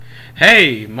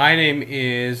Hey, my name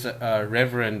is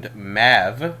Reverend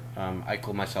Mav. I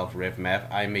call myself Rev Mav.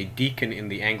 I'm a deacon in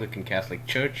the Anglican Catholic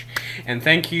Church, and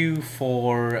thank you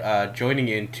for joining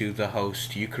in to the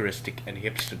host Eucharistic and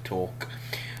Hipster Talk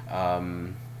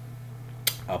um,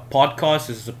 a podcast.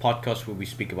 This is a podcast where we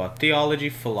speak about theology,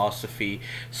 philosophy,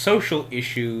 social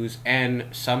issues, and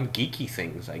some geeky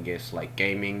things, I guess, like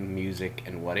gaming, music,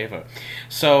 and whatever.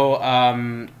 So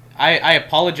I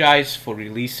apologize for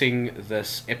releasing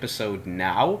this episode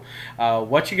now.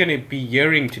 What you're going to be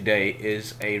hearing today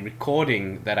is a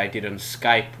recording that I did on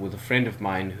Skype with a friend of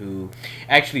mine who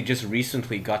actually just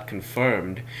recently got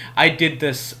confirmed. I did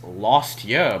this last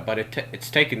year, but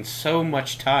it's taken so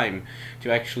much time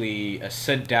to actually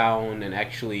sit down and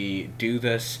actually do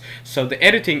this. So the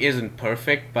editing isn't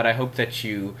perfect, but I hope that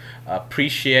you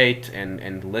appreciate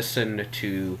and listen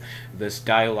to this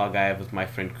dialogue I have with my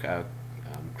friend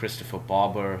Christopher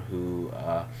Barber, who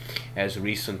has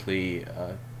recently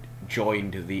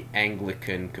joined the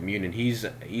Anglican communion. He's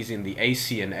in the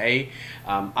ACNA.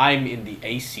 I'm in the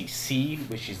ACC,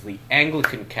 which is the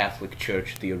Anglican Catholic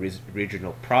Church, the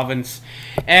original province,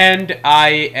 and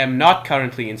I am not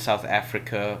currently in South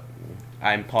Africa.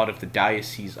 I'm part of the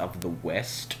Diocese of the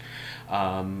West.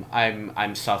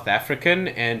 I'm South African,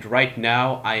 and right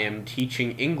now I am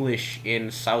teaching English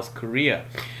in South Korea.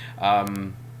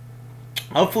 Um,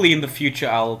 Hopefully in the future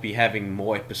I'll be having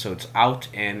more episodes out,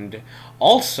 and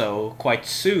also quite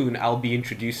soon I'll be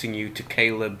introducing you to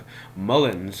Caleb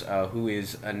Mullins, who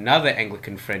is another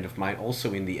Anglican friend of mine,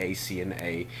 also in the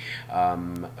ACNA,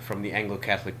 from the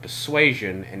Anglo-Catholic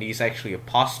persuasion, and he's actually a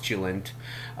postulant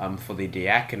for the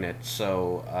diaconate.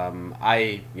 So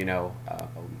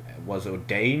was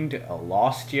ordained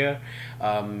last year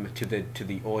to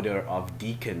the order of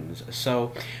deacons.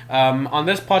 So on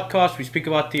this podcast, we speak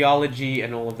about theology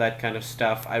and all of that kind of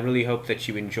stuff. I really hope that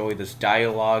you enjoy this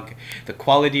dialogue. The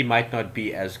quality might not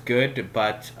be as good,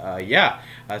 but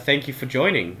thank you for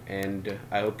joining, and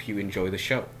I hope you enjoy the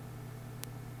show.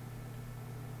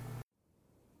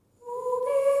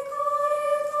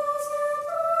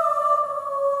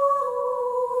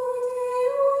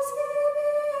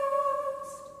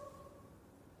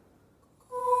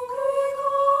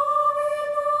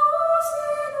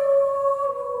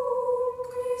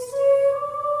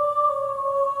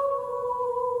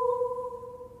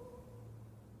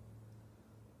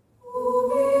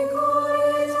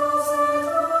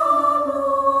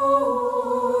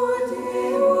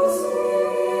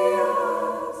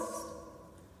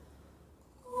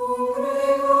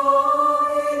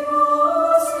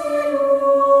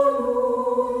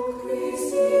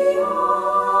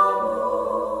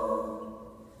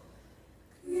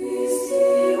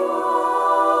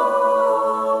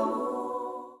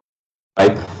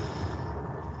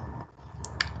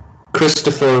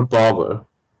 Christopher Barber.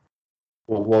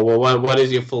 What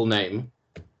is your full name?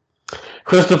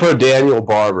 Christopher Daniel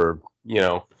Barber,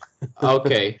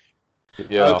 Okay.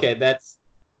 Yeah. Okay,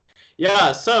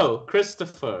 so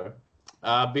Christopher,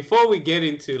 before we get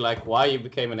into like why you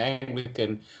became an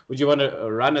Anglican, would you want to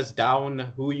run us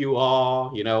down who you are,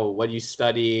 what you're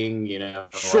studying, are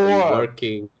you Sure.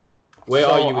 working? Where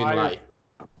are you in life?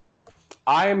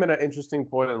 I am at an interesting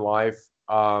point in life.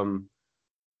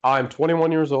 I'm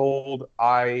 21 years old.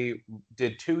 I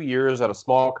did 2 years at a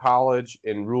small college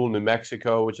in rural New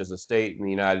Mexico, which is a state in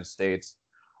the United States.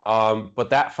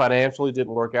 But that financially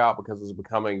didn't work out because it was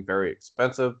becoming very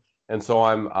expensive. And so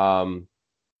I'm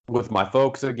with my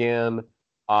folks again.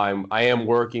 I am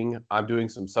working. I'm doing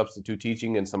some substitute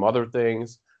teaching and some other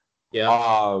things.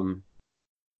 Yeah.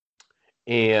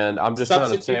 And I'm just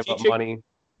trying to save up money.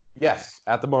 Yes,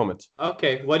 at the moment.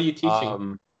 Okay. What are you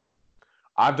teaching?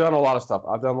 I've done a lot of stuff.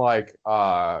 I've done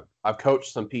I've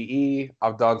coached some PE.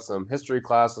 I've done some history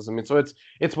classes. I mean, so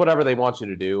it's whatever they want you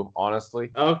to do,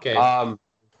 honestly. Okay.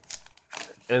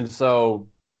 And so,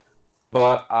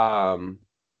 but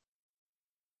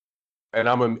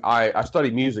and I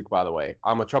study music, by the way.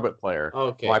 I'm a trumpet player.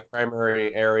 Okay. My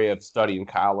primary area of study in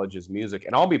college is music,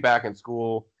 and I'll be back in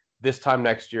school this time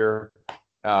next year,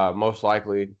 most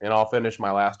likely, and I'll finish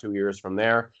my last 2 years from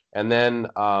there. And then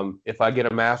if I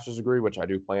get a master's degree, which I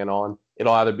do plan on,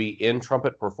 it'll either be in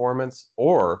trumpet performance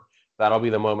or that'll be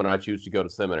the moment I choose to go to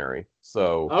seminary.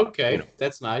 So okay,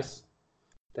 that's nice.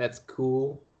 That's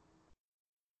cool.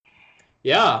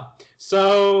 Yeah.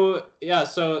 So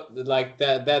like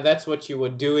that's what you were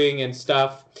doing and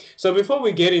stuff. So before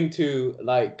we get into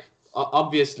like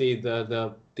obviously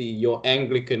the your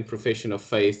Anglican profession of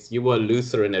faith, you were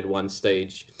Lutheran at one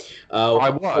stage. I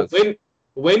was.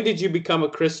 When did you become a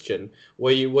Christian?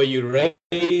 Were you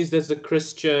raised as a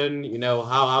Christian?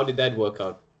 How did that work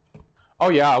out? Oh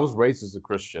yeah, I was raised as a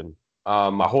Christian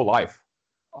my whole life.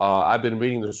 I've been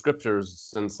reading the scriptures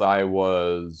since I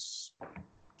was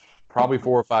probably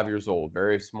 4 or 5 years old,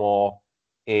 very small.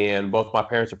 And both my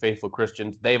parents are faithful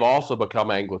Christians. They've also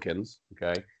become Anglicans,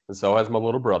 okay? And so has my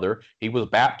little brother. He was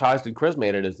baptized and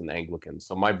chrismated as an Anglican.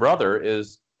 So my brother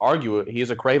is he's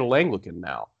a cradle Anglican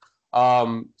now.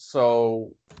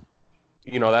 So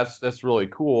that's really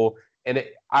cool. And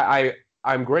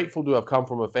I'm grateful to have come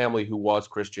from a family who was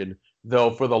Christian,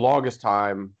 though for the longest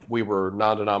time we were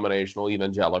non-denominational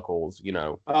evangelicals,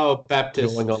 Oh, going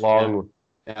Baptist. Yeah. along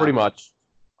Yeah. pretty much.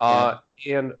 Yeah.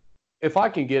 And if I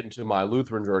can get into my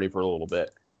Lutheran journey for a little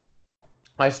bit,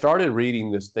 I started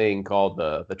reading this thing called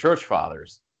the Church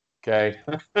Fathers. Okay,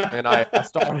 and I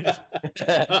started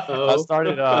I Uh-oh.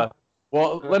 started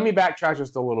well, let me backtrack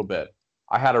just a little bit.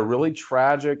 I had a really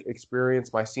tragic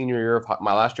experience my last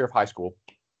year of high school,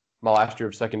 my last year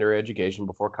of secondary education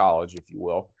before college, if you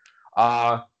will.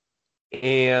 Uh,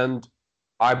 and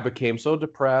I became so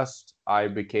depressed. I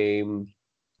want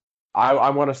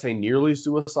to say nearly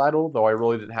suicidal, though I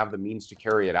really didn't have the means to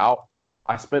carry it out.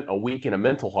 I spent a week in a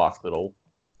mental hospital,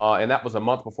 and that was a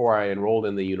month before I enrolled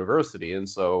in the university. And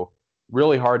so,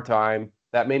 really hard time.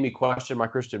 That made me question my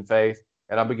Christian faith,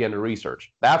 and I began to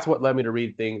research. That's what led me to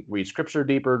read Scripture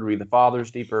deeper, to read the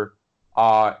Fathers deeper.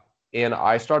 Uh, and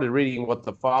I started reading what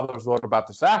the Fathers wrote about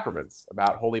the sacraments,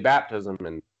 about holy baptism,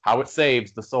 and how it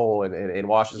saves the soul and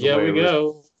washes Here away we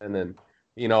go. and then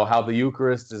how the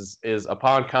Eucharist is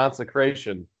upon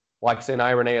consecration, like Saint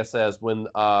Irenaeus says, when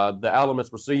the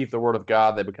elements receive the Word of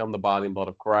God, they become the body and blood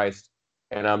of Christ.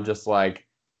 And I'm just like,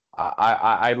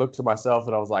 I looked to myself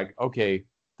and I was like, okay,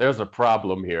 there's a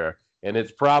problem here, and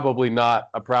it's probably not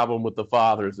a problem with the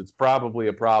fathers. It's probably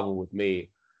a problem with me.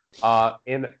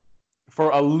 And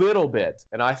for a little bit,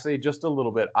 and I say just a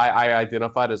little bit, I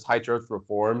identified as High Church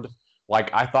Reformed.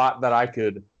 Like I thought that I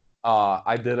could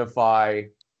identify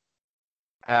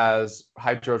as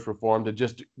High Church Reformed to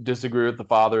just disagree with the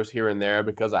fathers here and there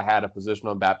because I had a position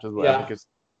on baptismal Yeah. efficacy,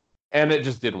 and it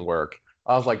just didn't work.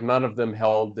 I was like, none of them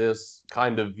held this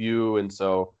kind of view, and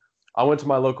so I went to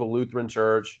my local Lutheran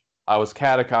church. I was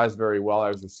catechized very well. I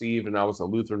was received, and I was a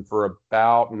Lutheran for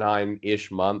about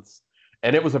 9-ish months,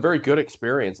 and it was a very good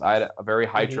experience. I had a very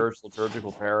high Hmm. church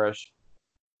liturgical parish.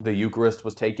 The Eucharist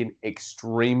was taken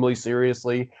extremely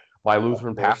seriously. My Of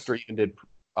Lutheran course. pastor even did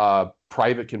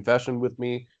private confession with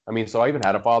me. I mean, so I even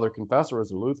had a father confessor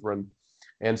as a Lutheran.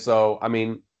 And so, I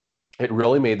mean, it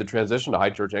really made the transition to high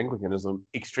church Anglicanism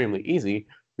extremely easy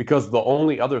because the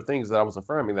only other things that I was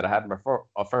affirming that I hadn't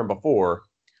affirmed before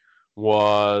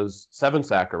was 7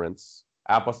 sacraments,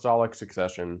 apostolic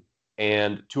succession,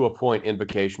 and to a point,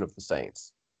 invocation of the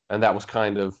saints. And that was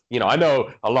kind of, I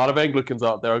know a lot of Anglicans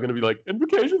out there are going to be like,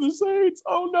 invocation of the saints.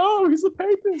 Oh no, he's a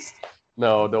papist.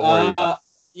 No, don't worry about Uh,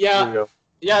 yeah, it.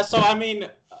 yeah. So I mean,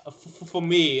 for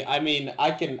me, I mean,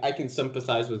 I can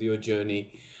sympathize with your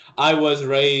journey. I was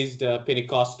raised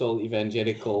Pentecostal,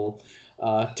 evangelical,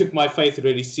 took my faith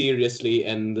really seriously,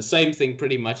 and the same thing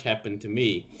pretty much happened to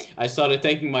me. I started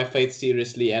taking my faith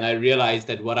seriously, and I realized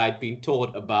that what I'd been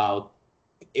taught about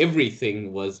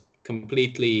everything was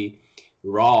completely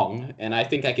wrong. And I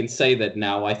think I can say that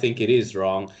now. I think it is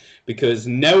wrong because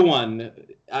no one,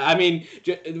 I mean,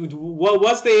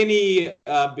 was there any,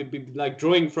 like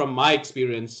drawing from my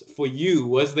experience for you,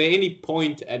 was there any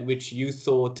point at which you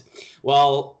thought,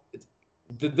 well,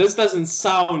 this doesn't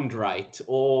sound right,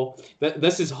 or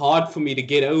this is hard for me to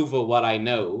get over what I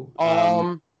know?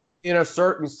 In a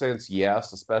certain sense,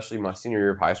 yes, especially my senior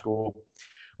year of high school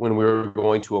when we were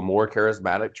going to a more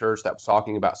charismatic church that was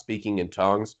talking about speaking in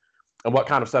tongues. And what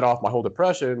kind of set off my whole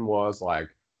depression was like,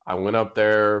 I went up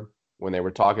there when they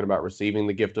were talking about receiving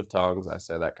the gift of tongues. I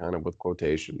said that kind of with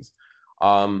quotations.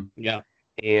 Um, Yeah.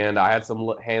 and I had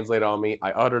some hands laid on me.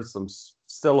 I uttered some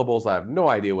syllables. I have no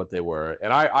idea what they were.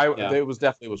 And Yeah. it was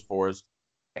definitely was forced.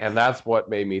 And that's what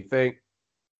made me think.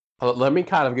 Let me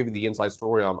kind of give you the inside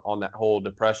story on that whole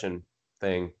depression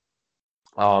thing.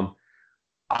 Um,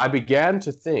 I began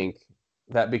to think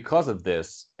that because of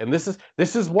this, and this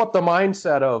is what the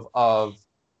mindset of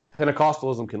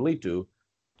Pentecostalism can lead to,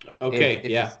 Okay. if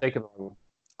Yeah. it's taken on.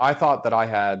 I thought that I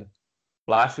had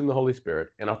blasphemed the Holy Spirit,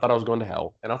 and I thought I was going to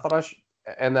hell, and I thought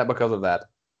and that because of that,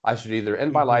 I should either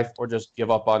end my Hmm. life or just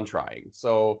give up on trying.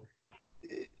 So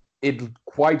it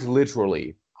quite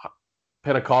literally,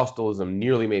 Pentecostalism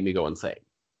nearly made me go insane.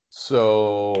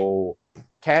 So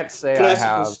can't say I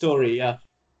Classical have. story. Yeah.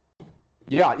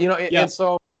 Yeah, Yeah. and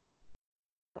so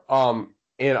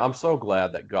and I'm so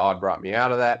glad that God brought me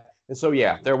out of that. And so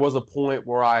yeah, there was a point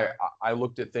where I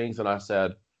looked at things and I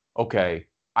said, okay,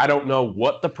 I don't know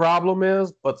what the problem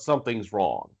is, but something's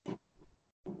wrong.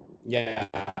 Yeah.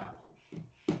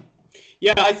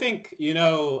 Yeah, I think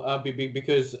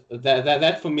because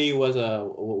that for me was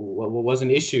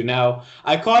an issue. Now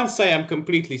I can't say I'm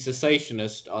completely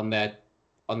cessationist on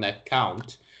that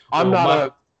count, I'm or not my a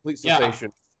complete yeah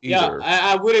cessation yeah either.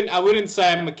 I wouldn't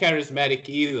say I'm a charismatic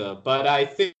either, but I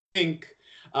think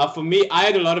for me I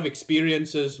had a lot of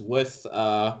experiences with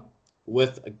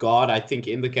God. I think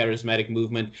in the charismatic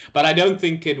movement, but I don't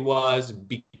think it was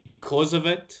because of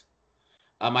it.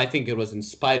 I think it was in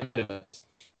spite of it.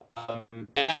 And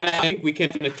I think we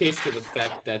can attest to the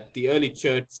fact that the early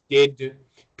church did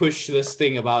push this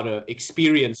thing about a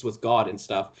experience with God and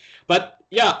stuff. But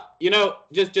yeah,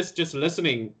 just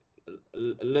listening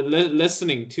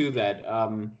to that,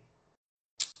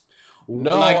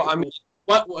 No, like I mean,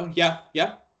 yeah,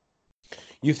 yeah.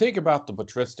 you think about the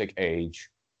patristic age,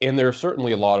 and there are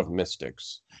certainly a lot of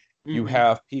mystics. You Hmm.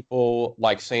 have people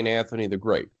like Saint Anthony the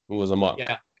Great, who was a monk,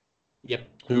 Yeah, yep.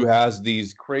 who has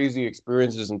these crazy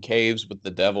experiences in caves with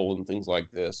the devil and things like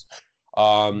this.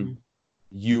 Um, Hmm.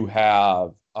 you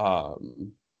have,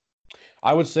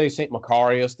 I would say, Saint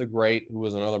Macarius the Great, who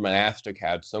was another monastic,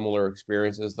 had similar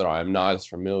experiences that I'm not as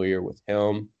familiar with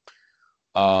him.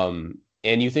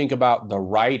 And you think about the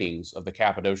writings of the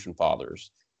Cappadocian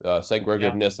Fathers, St. Gregory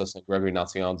of Yeah. Nyssa, St. Gregory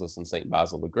Nazianzus, and St.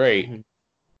 Basil the Great. Hmm.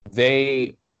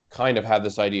 They kind of had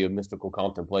this idea of mystical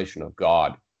contemplation of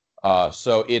God.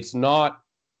 So it's not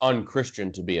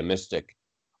unchristian to be a mystic.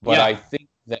 But I Yeah. think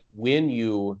that when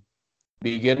you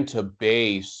begin to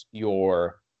base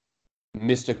your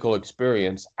mystical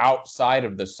experience outside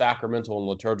of the sacramental and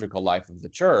liturgical life of the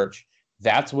church,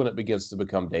 that's when it begins to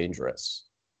become dangerous.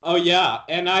 Oh yeah,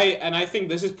 and I think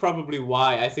this is probably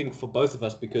why I think for both of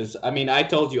us, because I mean I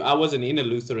told you I wasn't in a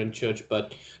Lutheran church,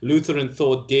 but Lutheran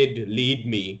thought did lead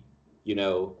me,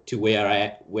 to where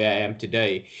I am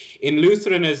today. In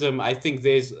Lutheranism, I think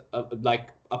there's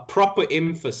like a proper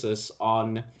emphasis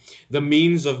on the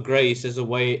means of grace as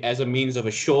a means of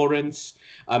assurance,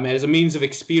 as a means of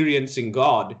experiencing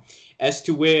God, as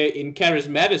to where in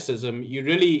charismaticism you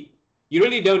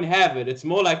really don't have it. It's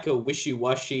more like a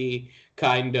wishy-washy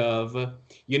kind of,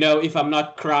 if I'm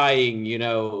not crying,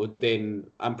 then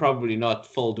I'm probably not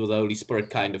filled with the Holy Spirit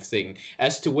kind of thing.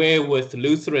 As to where with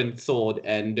Lutheran thought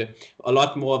and a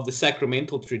lot more of the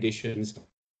sacramental traditions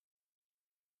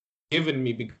given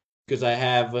me because I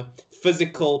have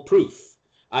physical proof.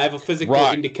 I have a physical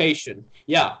Right. indication.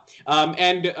 Yeah.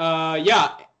 And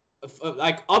yeah,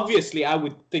 like obviously I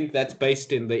would think that's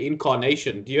based in the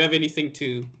incarnation. Do you have anything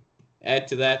to add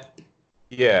to that?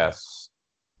 Yes.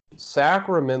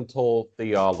 Sacramental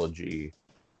theology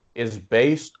is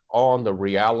based on the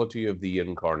reality of the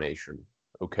incarnation.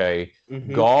 Okay.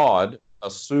 Mm-hmm. God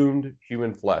assumed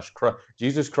human flesh.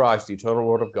 Jesus Christ, the eternal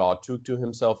Word of God, took to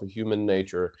himself a human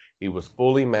nature. He was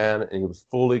fully man and he was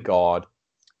fully God.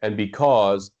 And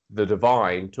because the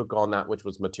divine took on that which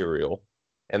was material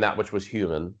and that which was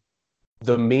human,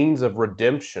 the means of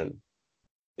redemption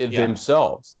Yeah.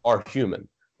 themselves are human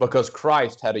because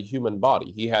Christ had a human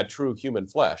body. He had true human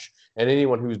flesh. And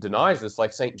anyone who denies this,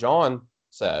 like St. John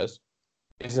says,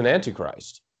 is an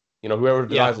antichrist. Whoever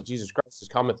denies Yeah. that Jesus Christ has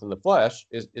cometh in the flesh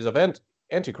is of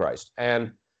antichrist.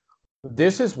 And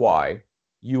this is why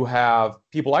you have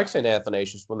people like St.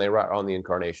 Athanasius, when they write on the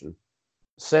incarnation,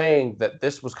 saying that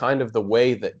this was kind of the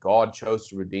way that God chose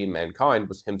to redeem mankind,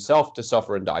 was himself to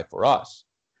suffer and die for us.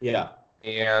 Yeah.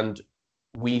 And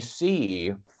we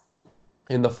see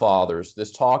in the fathers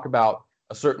this talk about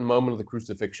a certain moment of the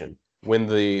crucifixion when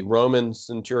the Roman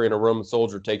centurion or Roman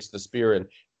soldier takes the spear and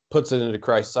puts it into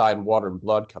Christ's side and water and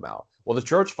blood come out. Well, the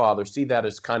church fathers see that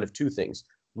as kind of two things.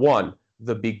 One,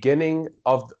 the beginning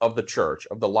of the church,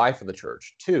 of the life of the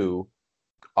church. Two,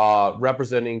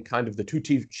 representing kind of the two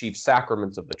chief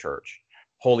sacraments of the church,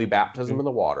 holy baptism in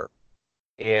the water,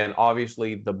 and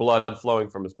obviously the blood flowing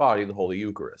from his body, the Holy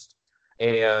Eucharist.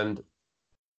 And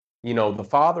the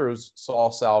fathers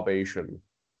saw salvation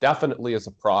definitely as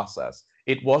a process.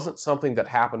 It wasn't something that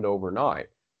happened overnight.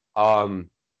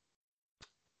 Um,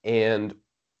 and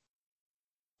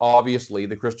obviously,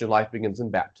 the Christian life begins in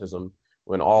baptism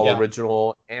when all Yeah.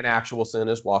 original and actual sin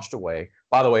is washed away.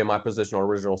 By the way, my position on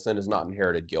original sin is not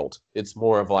inherited guilt. It's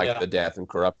more of like Yeah. the death and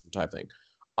corruption type thing.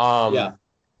 Yeah. Um,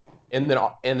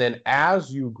 and then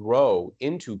as you grow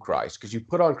into Christ, because you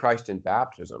put on Christ in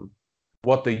baptism,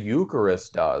 what the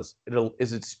Eucharist does,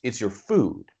 it's your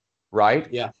food,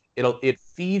 right? Yeah. It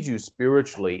feeds you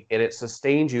spiritually and it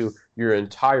sustains you your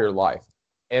entire life.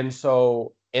 And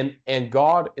so and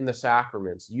God in the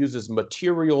sacraments uses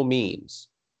material means,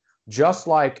 just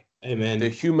like the Amen.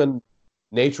 human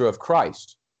nature of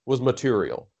Christ was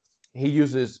material. He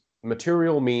uses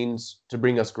material means to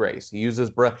bring us grace. He uses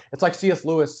bread. It's like C.S.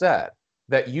 Lewis said,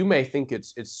 that you may think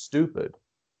it's stupid,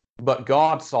 but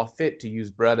God saw fit to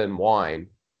use bread and wine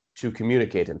to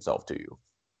communicate himself to you.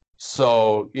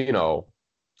 So, You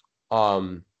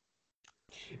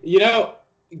know,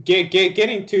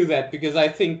 getting to that, because I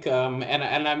think,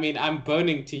 and I mean, I'm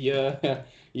burning to your.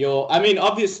 I mean,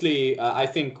 obviously, I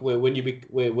think when you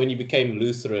became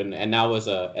Lutheran and now as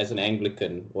an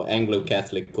Anglican or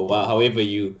Anglo-Catholic, or however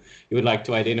you would like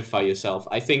to identify yourself,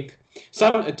 I think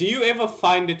do you ever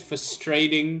find it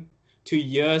frustrating to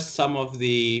hear some of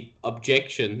the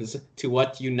objections to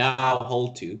what you now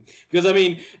hold to? Because I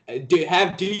mean,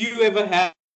 do you ever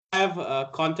have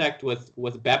contact with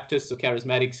Baptists or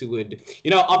charismatics who would,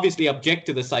 obviously object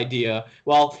to this idea?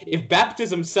 Well, if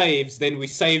baptism saves, then we're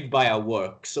saved by our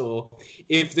works. Or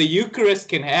if the Eucharist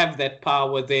can have that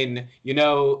power, then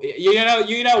what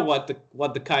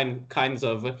the kinds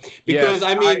of, because yes,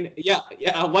 I mean,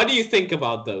 yeah. What do you think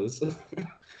about those?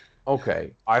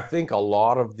 okay. I think a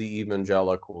lot of the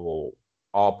evangelical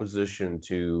opposition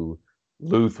to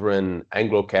Lutheran,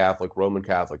 Anglo-Catholic, Roman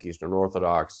Catholic, Eastern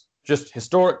Orthodox, just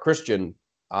historic Christian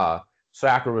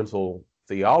sacramental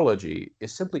theology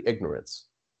is simply ignorance.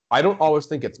 I don't always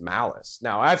think it's malice.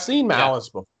 Now, I've seen malice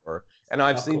before, and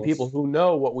I've Of seen people course. who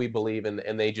know what we believe in,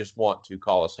 and they just want to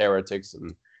call us heretics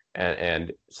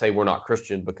and say we're not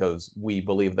Christian because we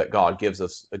believe that God gives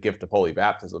us a gift of holy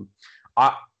baptism.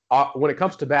 I, when it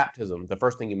comes to baptism, the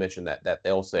first thing you mentioned that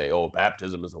they'll say, "Oh,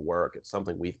 baptism is a work; it's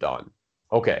something we've done."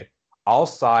 Okay,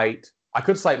 I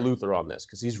could cite Luther on this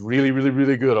because he's really, really,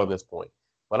 really good on this point.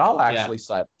 But I'll Yeah. actually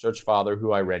cite a church father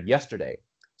who I read yesterday,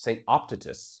 Saint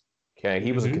Optatus. Okay,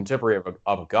 he was a Hmm. contemporary of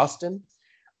Augustine.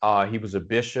 He was a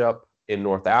bishop in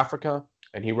North Africa,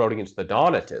 and he wrote against the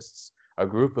Donatists, a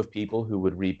group of people who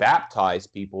would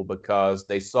rebaptize people because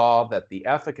they saw that the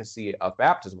efficacy of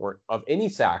baptism or of any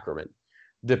sacrament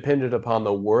depended upon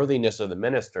the worthiness of the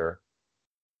minister.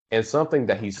 And something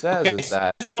that he says Okay. is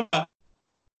that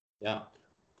Yeah.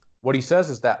 what he says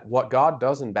is that what God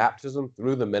does in baptism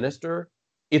through the minister,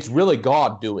 it's really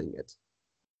God doing it.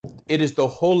 It is the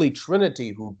Holy Trinity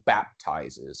who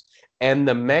baptizes, and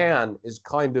the man is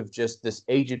kind of just this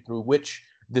agent through which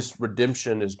this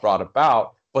redemption is brought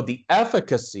about. But the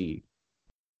efficacy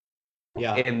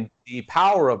Yeah. and the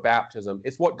power of baptism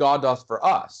is what God does for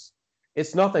us.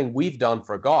 It's nothing we've done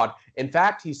for God. In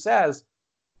fact, he says,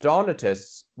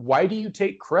 Donatists, why do you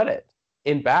take credit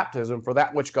in baptism for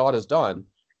that which God has done?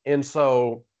 And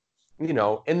so,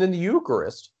 and then the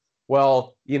Eucharist,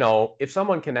 well, if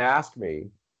someone can ask me,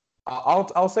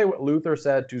 I'll say what Luther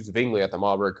said to Zwingli at the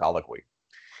Maverick colloquy.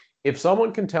 If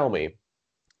someone can tell me,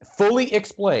 fully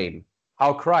explain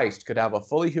how Christ could have a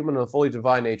fully human and a fully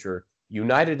divine nature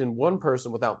united in one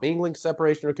person without mingling,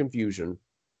 separation, or confusion,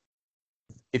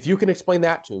 if you can explain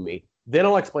that to me, then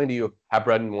I'll explain to you how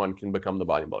bread and wine can become the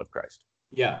body and blood of Christ.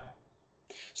 Yeah.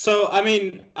 So, I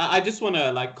mean, I just want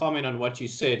to comment on what you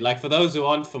said. Like, for those who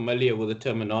aren't familiar with the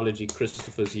terminology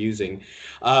Christopher's using,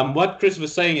 what Chris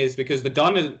was saying is because the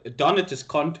Donatist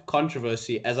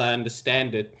controversy, as I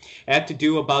understand it, had to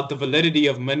do about the validity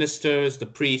of ministers, the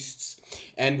priests,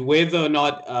 and whether or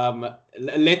not,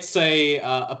 let's say,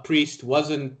 a priest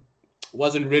wasn't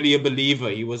really a believer.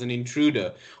 He was an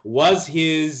intruder. Was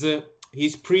his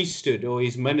priesthood or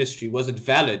his ministry, was it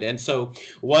valid? And so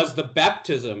was the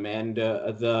baptism and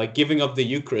the giving of the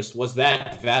Eucharist, was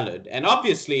that valid? And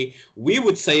obviously we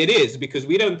would say it is, because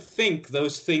we don't think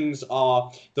those things are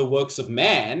the works of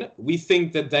man. We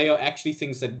think that they are actually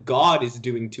things that God is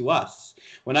doing to us.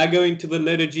 When I go into the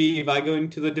liturgy, if I go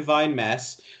into the divine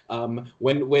mass,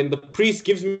 when the priest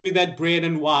gives me that bread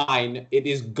and wine, it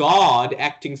is God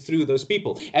acting through those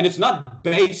people, and it's not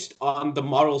based on the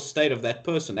moral state of that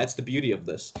person. That's the beauty of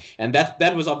this, and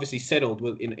that was obviously settled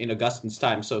in Augustine's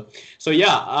time. So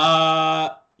yeah,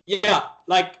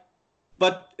 like.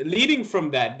 But leading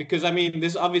from that, because I mean,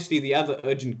 there's obviously the other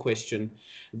urgent question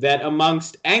that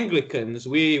amongst Anglicans,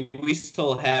 we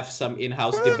still have some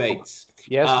in-house debates.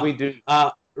 Yes, Uh, we do.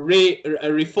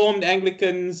 Reformed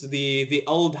Anglicans, the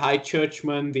old High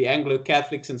Churchmen, the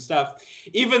Anglo-Catholics and stuff,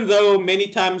 even though many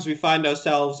times we find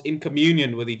ourselves in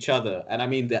communion with each other. And I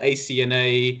mean the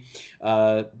ACNA,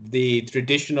 the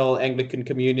traditional Anglican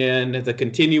communion, the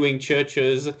continuing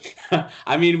churches.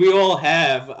 I mean, we all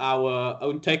have our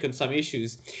own take on some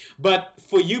issues. But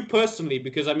for you personally,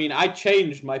 because I mean, I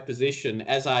changed my position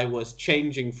as I was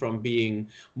changing from being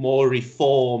more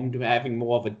Reformed, having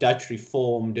more of a Dutch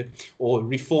Reformed or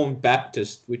Reformed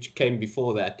Baptist, which came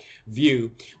before that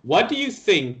view. What do you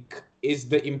think is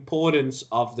the importance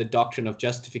of the doctrine of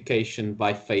justification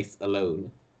by faith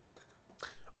alone?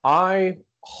 I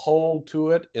hold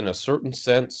to it in a certain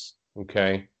sense.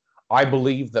 Okay, I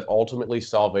believe that ultimately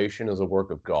salvation is a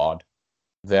work of God.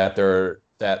 That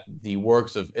the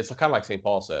works of, it's kind of like St.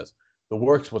 Paul says, the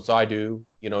works which I do,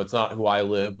 it's not who I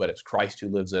live, but it's Christ who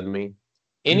lives in me. Mm-hmm.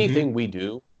 Anything we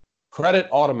do, credit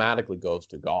automatically goes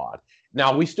to God.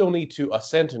 Now we still need to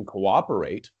assent and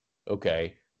cooperate,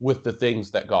 okay, with the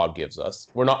things that God gives us.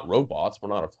 We're not robots, we're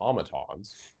not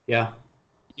automatons. Yeah.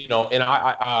 And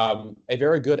a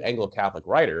very good Anglo-Catholic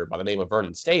writer by the name of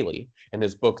Vernon Staley, in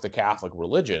his book, The Catholic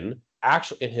Religion,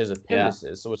 actually in his Yeah.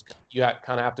 appendices, so you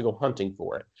kind of have to go hunting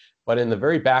for it. But in the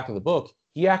very back of the book,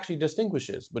 he actually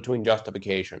distinguishes between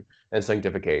justification and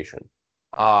sanctification.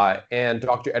 And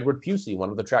Dr. Edward Pusey, one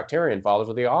of the Tractarian fathers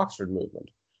of the Oxford movement,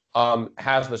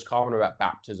 has this comment about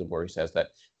baptism where he says that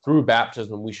through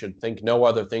baptism we should think no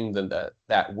other thing than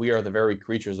that we are the very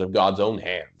creatures of God's own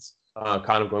hands.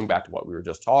 Kind of going back to what we were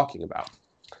just talking about.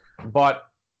 But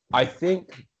I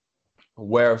think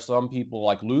where some people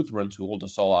like Lutherans who hold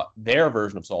to their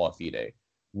version of sola fide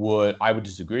I would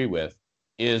disagree with,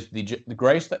 is the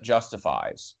grace that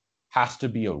justifies has to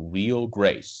be a real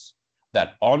grace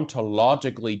that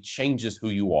ontologically changes who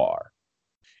you are.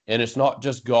 And it's not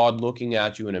just God looking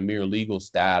at you in a mere legal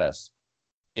status.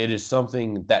 It is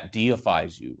something that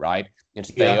deifies you, right? It's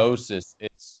Yeah. theosis.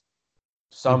 It's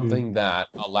Mm-hmm. something that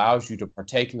allows you to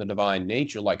partake in the divine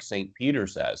nature, like St. Peter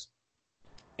says.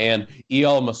 And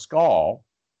E.L. Mescal,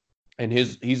 and he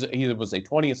was a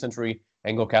 20th century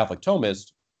Anglo-Catholic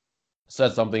Thomist,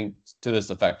 said something to this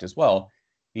effect as well.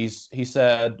 He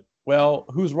said, well,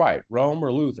 who's right, Rome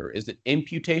or Luther? Is it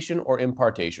imputation or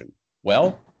impartation?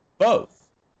 Well, both.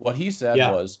 What he said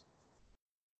Yeah. was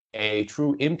a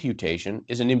true imputation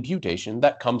is an imputation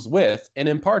that comes with an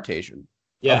impartation of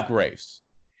Yeah. grace.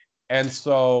 And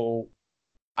so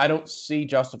I don't see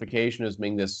justification as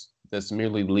being this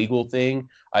merely legal thing.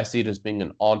 I see it as being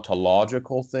an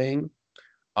ontological thing.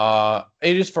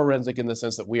 It is forensic in the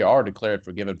sense that we are declared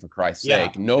forgiven for Christ's Yeah.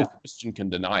 sake. No Christian can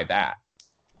deny that.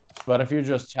 But if you're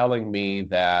just telling me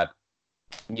that,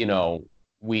 you know,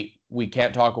 we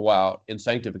can't talk about in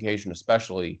sanctification,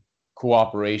 especially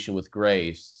cooperation with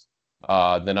grace,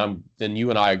 then you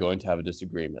and I are going to have a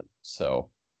disagreement. So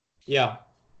Yeah.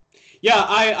 Yeah,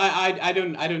 I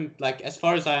don't like, as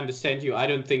far as I understand you, I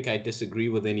don't think I disagree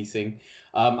with anything.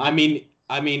 I mean,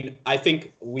 I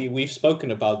think we've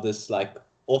spoken about this like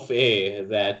off air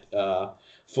that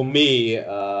for me,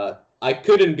 I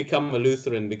couldn't become a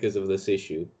Lutheran because of this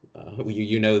issue.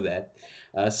 You know that.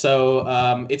 So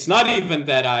it's not even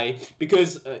that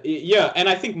because yeah, and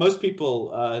I think most people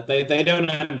they don't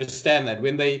understand that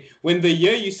when they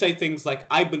hear you say things like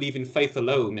 "I believe in faith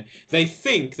alone," they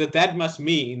think that that must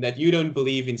mean that you don't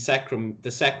believe in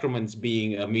the sacraments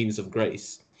being a means of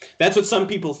grace. That's what some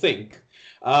people think.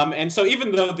 And so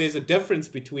even though there's a difference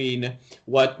between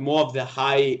what more of the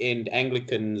high-end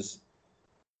Anglicans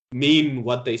mean,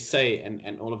 what they say,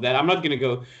 and all of that, I'm not going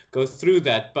to go through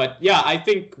that. But yeah, I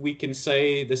think we can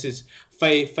say this is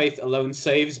faith alone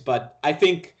saves. But I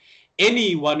think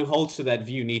anyone who holds to that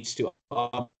view needs to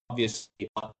obviously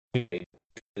articulate,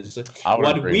 because I would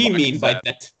what agree. we mean by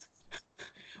that,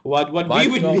 what My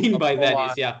we would view mean of by that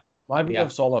sola is, yeah, my view yeah,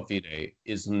 of sola fide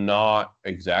is not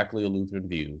exactly a Lutheran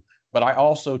view, but I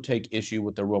also take issue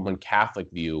with the Roman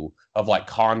Catholic view of like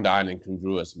condign and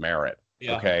congruous merit.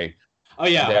 yeah, Okay, oh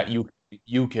yeah, that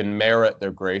you can merit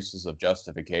their graces of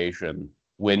justification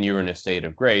when you're in a state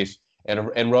of grace,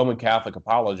 and Roman Catholic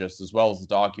apologists, as well as the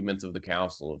documents of the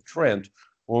Council of Trent,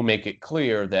 will make it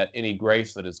clear that any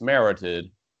grace that is merited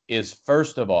is,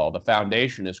 first of all, the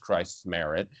foundation is Christ's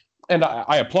merit, and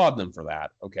I applaud them for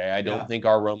that. Okay, I don't yeah, think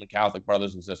our Roman Catholic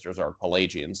brothers and sisters are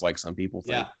Pelagians like some people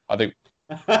think. yeah, I think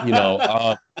you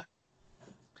know,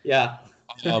 yeah,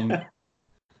 um,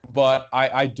 but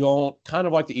I don't, kind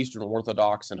of like the Eastern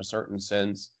Orthodox in a certain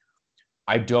sense.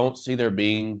 I don't see there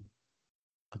being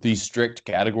these strict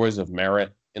categories of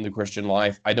merit in the Christian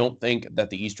life. I don't think that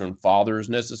the Eastern Fathers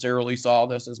necessarily saw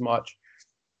this as much.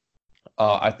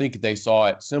 I think they saw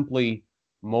it simply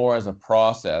more as a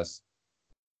process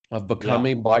of yeah,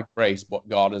 becoming by grace what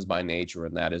God is by nature,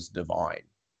 and that is divine.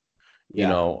 You yeah.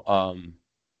 know, um,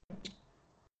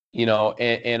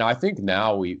 and I think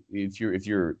now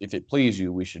if it please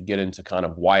you, we should get into kind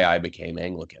of why I became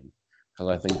Anglican, because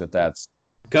I think that's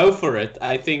Go for it.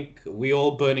 I think we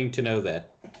all burning to know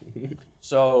that.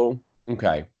 so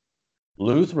okay.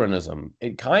 Lutheranism,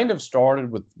 it kind of started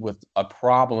with a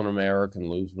problem in American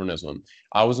Lutheranism.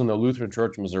 I was in the Lutheran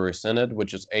Church Missouri Synod,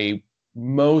 which is a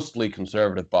mostly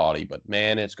conservative body, but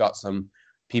man, it's got some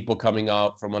people coming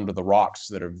out from under the rocks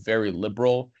that are very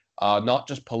liberal, not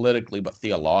just politically, but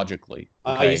theologically.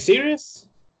 Are you Okay. serious?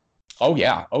 Oh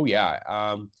yeah, oh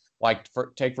yeah.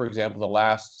 Take for example the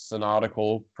last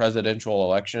synodical presidential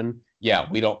election. Yeah,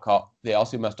 we don't call the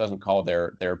LCMS doesn't call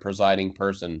their presiding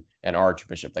person an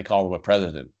archbishop. They call him a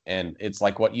president, and it's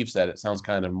like what you've said. It sounds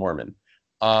kind of Mormon.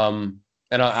 And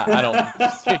I don't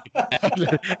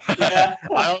Yeah.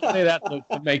 I don't say that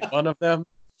to make fun of them,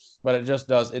 but it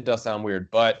does sound weird.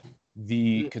 But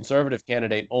the conservative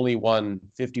candidate only won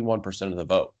 51% of the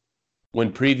vote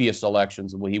when previous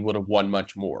elections he would have won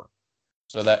much more.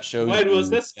 So that shows Wait, was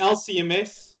you. this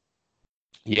LCMS?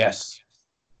 Yes.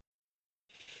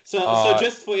 So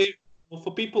just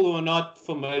for people who are not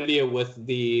familiar with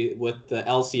the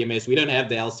LCMS, we don't have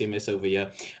the LCMS over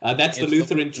here. That's the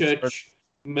Lutheran Church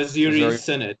Missouri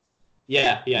Synod.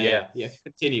 Yeah.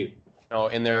 Continue. No,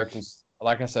 and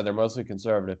like I said, they're mostly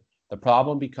conservative. The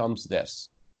problem becomes this: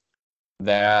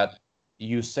 that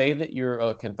you say that you're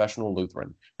a confessional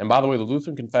Lutheran. And by the way, the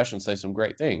Lutheran confessions say some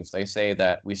great things. They say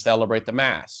that we celebrate the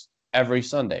Mass every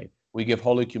Sunday. We give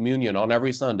Holy Communion on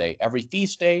every Sunday, every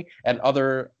feast day, and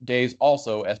other days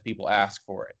also as people ask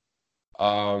for it.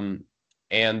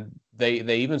 And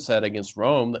they even said against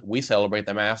Rome that we celebrate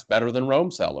the Mass better than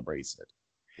Rome celebrates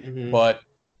it. Mm-hmm. But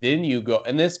then you go,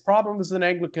 and this problem is in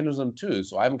Anglicanism too,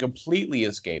 so I haven't completely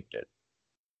escaped it.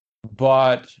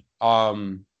 But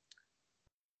the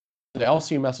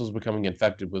LCMS was becoming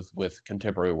infected with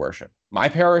contemporary worship. My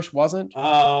parish wasn't.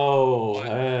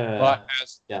 But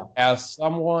as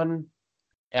someone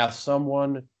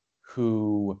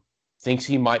who thinks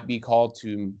he might be called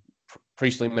to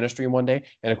priestly ministry one day,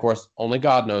 and of course, only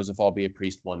God knows if I'll be a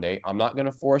priest one day. I'm not going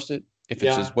to force it. If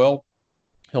it's His will,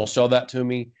 He'll show that to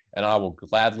me, and I will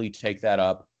gladly take that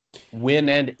up when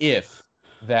and if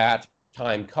that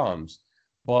time comes.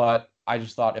 But I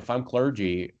just thought, if I'm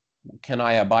clergy, can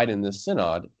I abide in this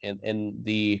synod? And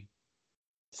the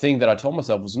thing that I told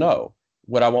myself was no.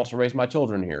 Would I want to raise my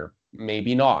children here?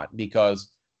 Maybe not,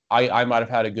 because I might have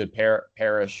had a good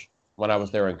parish when I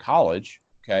was there in college,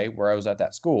 okay, where I was at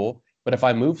that school. But if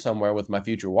I move somewhere with my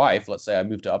future wife, let's say I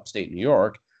moved to upstate New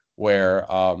York, where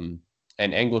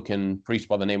an Anglican priest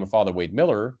by the name of Father Wade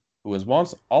Miller, who was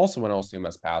once also an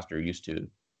LCMS pastor, used to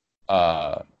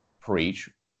preach.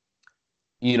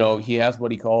 You know, he has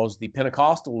what he calls the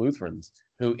Pentecostal Lutherans,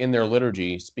 who in their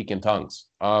liturgy speak in tongues.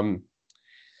 And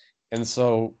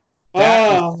so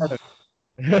that was part of it.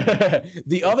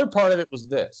 The other part of it was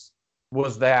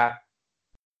that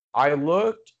I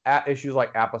looked at issues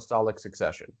like apostolic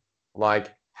succession.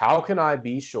 Like, how can I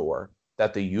be sure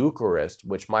that the Eucharist,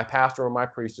 which my pastor or my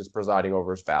priest is presiding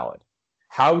over, is valid?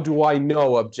 How do I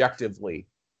know objectively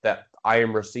that I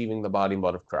am receiving the body and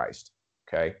blood of Christ?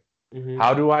 Okay. Mm-hmm.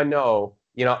 How do I know?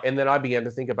 You know, and then I began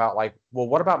to think about, like, well,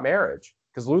 what about marriage?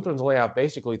 Because Lutherans only have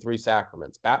basically 3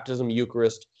 sacraments: baptism,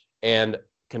 Eucharist, and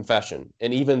confession.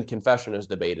 And even confession is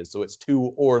debated, so it's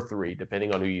 2 or 3,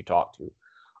 depending on who you talk to.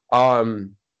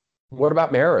 What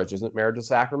about marriage? Isn't marriage a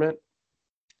sacrament?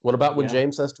 What about when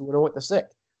James says to anoint the sick?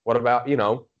 What about, you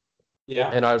know?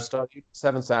 Yeah. And I studied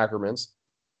 7 sacraments,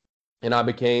 and I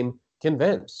became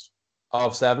convinced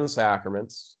of 7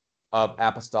 sacraments, of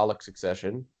apostolic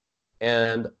succession,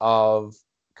 and of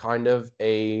kind of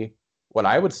what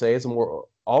I would say is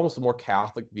almost a more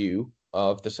Catholic view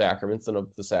of the sacraments and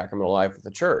of the sacramental life of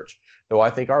the church. Though I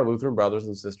think our Lutheran brothers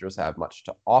and sisters have much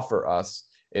to offer us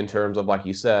in terms of, like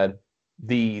you said,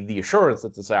 the assurance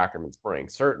that the sacraments bring,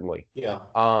 certainly. Yeah.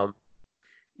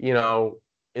 You know,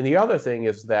 and the other thing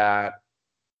is that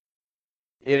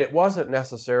it wasn't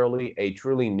necessarily a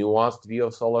truly nuanced view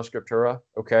of sola scriptura,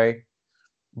 okay?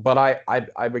 But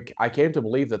I came to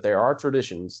believe that there are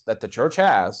traditions that the church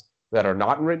has that are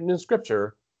not written in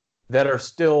scripture that are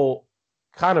still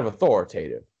kind of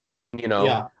authoritative. You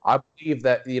know, I believe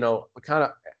that, you know, kind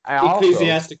of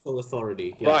ecclesiastical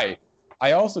authority. Yeah. Right.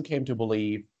 I also came to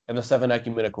believe in the 7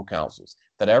 ecumenical councils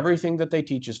that everything that they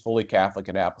teach is fully Catholic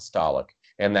and apostolic,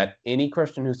 and that any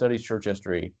Christian who studies church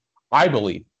history, I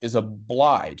believe, is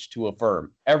obliged to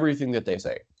affirm everything that they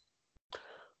say.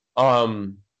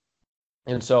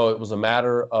 And so it was a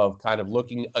matter of kind of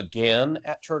looking again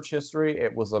at church history.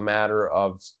 It was a matter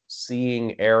of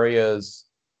seeing areas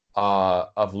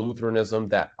of Lutheranism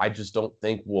that I just don't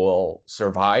think will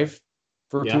survive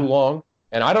for too long.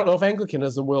 And I don't know if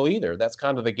Anglicanism will either. That's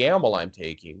kind of the gamble I'm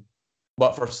taking.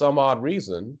 But for some odd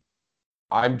reason,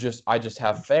 I just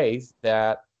have faith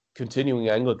that continuing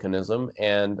Anglicanism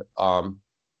and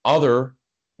other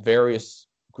various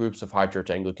groups of high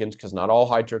church Anglicans, because not all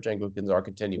high church Anglicans are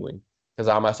continuing, because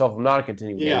I myself am not a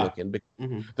continuing Anglican,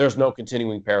 because there's no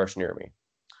continuing parish near me.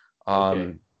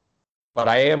 But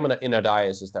I am in a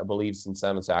diocese that believes in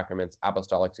 7 sacraments,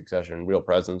 apostolic succession, real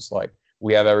presence. Like,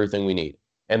 we have everything we need,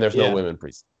 and there's no women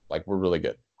priests. Like, we're really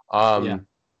good. Yeah.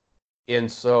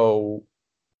 And so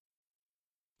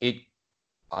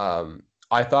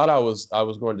I thought I was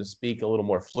going to speak a little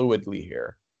more fluidly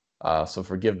here. So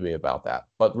forgive me about that.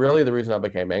 But really the reason I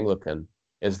became Anglican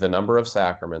is the number of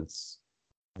sacraments,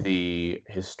 the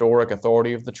historic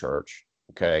authority of the church,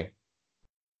 okay?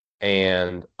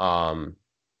 And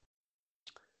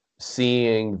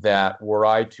seeing that were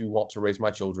I to want to raise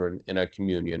my children in a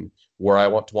communion, where I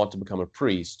want to become a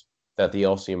priest, that the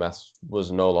LCMS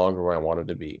was no longer where I wanted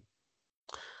to be.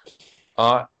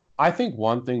 I think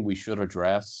one thing we should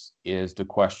address is the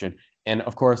question, and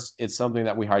of course, it's something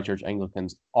that we High Church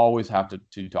Anglicans always have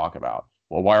to talk about.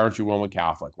 Well, why aren't you Roman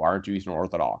Catholic? Why aren't you Eastern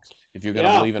Orthodox? If you're going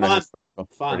to believe in a historical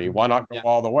authority, why not go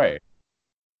all the way?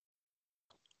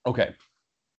 Okay.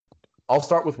 I'll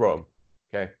start with Rome.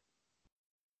 Okay.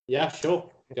 Yeah,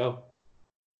 sure. Go.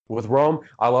 With Rome,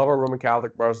 I love our Roman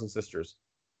Catholic brothers and sisters.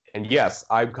 And yes,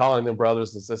 I'm calling them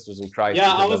brothers and sisters in Christ.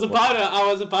 Yeah, I was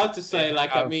about to say,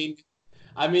 like, I mean,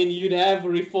 you'd have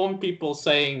Reformed people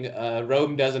saying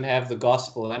Rome doesn't have the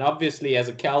gospel, and obviously, as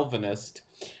a Calvinist,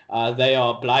 they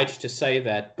are obliged to say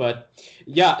that. But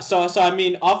yeah, so I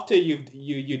mean, after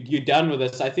you're done with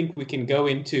this, I think we can go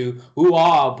into who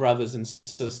are our brothers and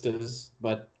sisters.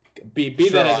 But be sure,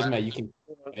 that as it may, you can.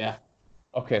 Yeah.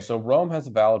 Okay, so Rome has a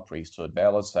valid priesthood,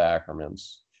 valid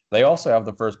sacraments. They also have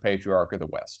the first patriarch of the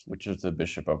West, which is the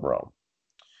Bishop of Rome.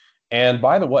 And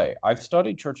by the way, I've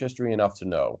studied church history enough to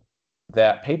know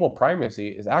that papal primacy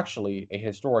is actually a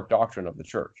historic doctrine of the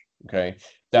church, okay?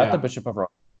 That the Bishop of Rome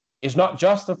is not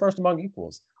just the first among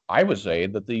equals. I would say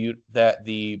that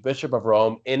the Bishop of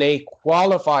Rome, in a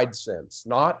qualified sense,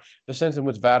 not the sense in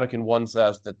which Vatican I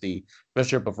says that the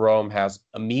Bishop of Rome has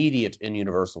immediate and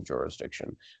universal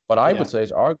jurisdiction, but I would say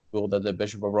it's arguable that the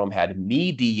Bishop of Rome had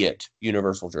mediate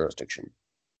universal jurisdiction,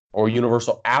 or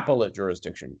universal appellate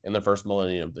jurisdiction in the first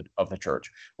millennium of the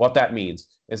church. What that means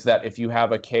is that if you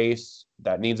have a case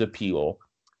that needs appeal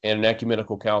and an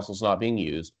ecumenical council is not being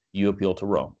used, you appeal to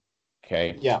Rome.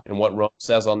 Okay. Yeah. And what Rome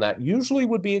says on that usually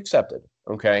would be accepted.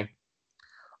 Okay.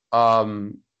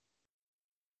 So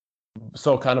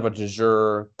kind of a de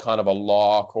jure, kind of a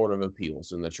law court of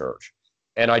appeals in the church.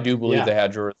 And I do believe they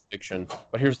had jurisdiction.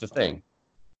 But here's the thing.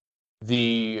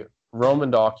 The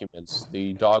Roman documents,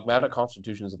 the dogmatic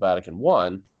constitutions of Vatican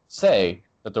I, say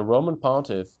that the Roman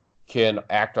pontiff can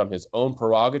act on his own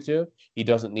prerogative. He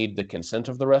doesn't need the consent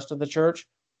of the rest of the church.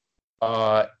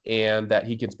 And that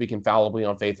he can speak infallibly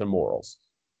on faith and morals.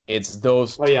 It's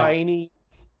those tiny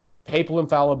papal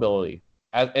infallibility.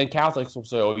 And Catholics will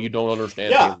say, oh, you don't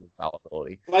understand papal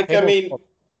infallibility. Like, papal I mean,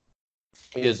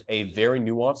 is a very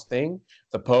nuanced thing.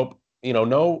 The Pope,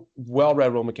 no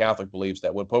well-read Roman Catholic believes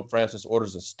that when Pope Francis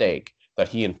orders a steak, that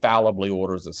he infallibly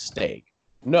orders a steak.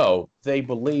 No, they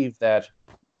believe that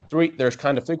there's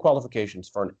kind of three qualifications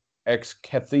for an ex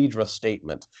cathedra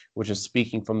statement, which is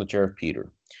speaking from the chair of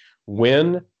Peter.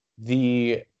 When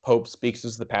the Pope speaks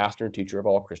as the pastor and teacher of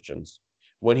all Christians,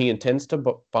 when he intends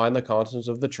to bind the conscience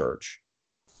of the church,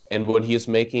 and when he is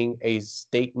making a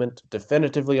statement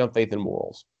definitively on faith and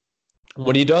morals.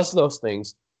 When he does those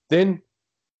things, then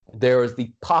there is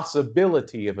the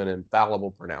possibility of an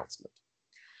infallible pronouncement.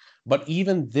 But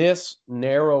even this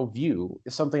narrow view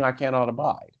is something I cannot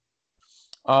abide.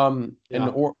 An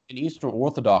Eastern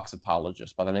Orthodox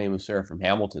apologist by the name of Seraphim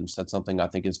Hamilton said something I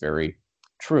think is very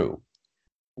true.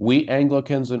 We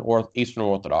Anglicans and Eastern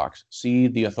Orthodox see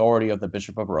the authority of the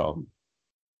Bishop of Rome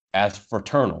as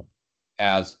fraternal,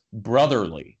 as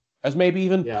brotherly, as maybe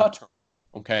even paternal,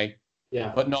 okay?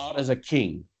 Yeah. But not as a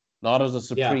king, not as a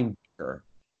supreme figure,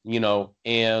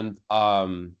 and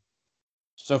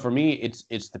so for me,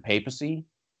 it's the papacy,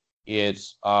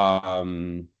 it's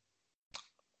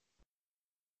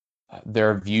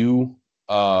their view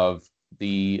of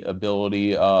the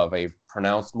ability of a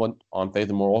pronouncement on faith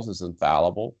and morals is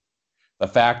infallible. The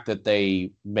fact that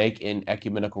they make an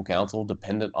ecumenical council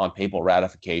dependent on papal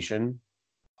ratification,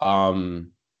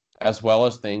 as well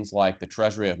as things like the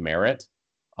treasury of merit.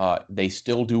 They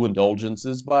still do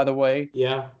indulgences, by the way.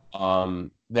 Yeah.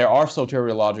 There are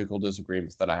soteriological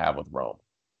disagreements that I have with Rome,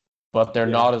 but they're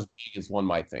not as big as one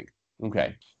might think.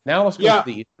 Okay, now let's go to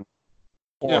the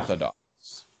Orthodox.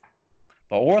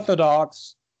 The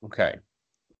Orthodox, okay.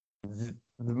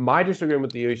 My disagreement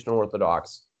with the Eastern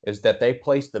Orthodox is that they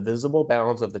place the visible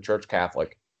bounds of the Church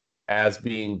Catholic as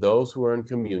being those who are in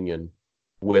communion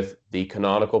with the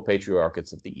canonical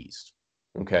patriarchates of the East.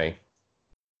 Okay.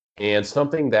 And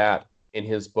something that in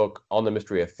his book On the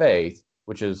Mystery of Faith,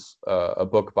 which is a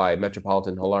book by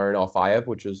Metropolitan Hilarion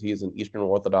Alfiev, he's an Eastern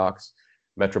Orthodox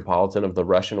metropolitan of the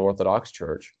Russian Orthodox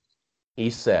Church, he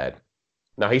said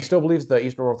Now, he still believes the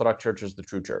Eastern Orthodox Church is the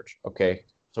true church, okay?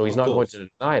 So he's Of not going course. to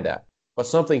deny that. But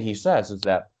something he says is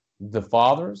that the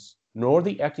fathers nor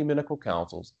the ecumenical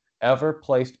councils ever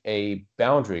placed a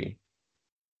boundary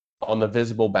on the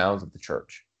visible bounds of the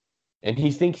church. And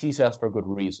he thinks he says for good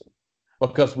reason,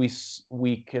 because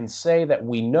we can say that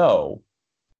we know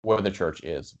where the church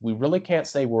is. We really can't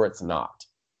say where it's not.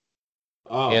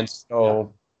 Oh, And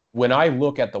so when I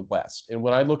look at the West, and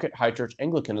when I look at high church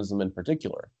Anglicanism in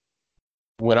particular,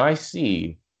 when I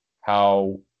see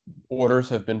how orders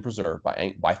have been preserved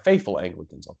by faithful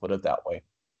Anglicans, I'll put it that way,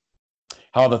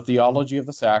 how the theology of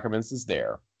the sacraments is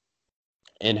there,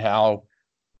 and how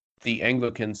the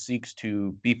Anglican seeks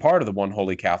to be part of the one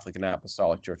holy Catholic and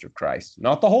Apostolic Church of Christ,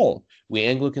 not the whole. We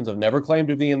Anglicans have never claimed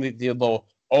to be in the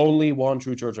only one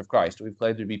true Church of Christ. We've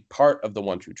claimed to be part of the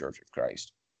one true Church of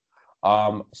Christ.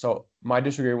 So my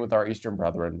disagreement with our Eastern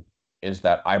brethren is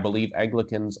that I believe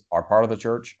Anglicans are part of the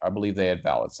church. I believe they had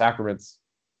valid sacraments.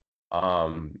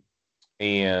 And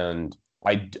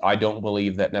I don't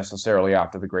believe that necessarily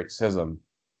after the Great Schism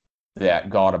that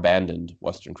God abandoned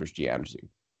Western Christianity.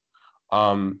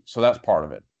 So that's part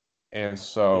of it. And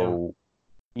so,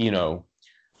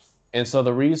 and so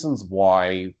the reasons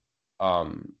why I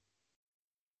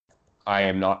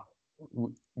am not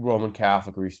Roman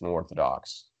Catholic or Eastern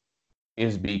Orthodox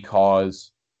is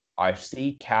because I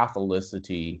see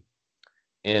Catholicity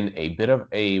in a bit of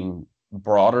a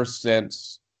broader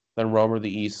sense than Rome or the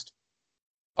East,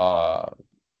 and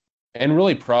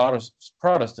really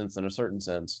Protestants in a certain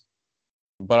sense.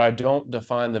 But I don't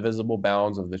define the visible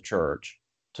bounds of the church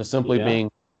to simply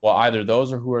being, well, either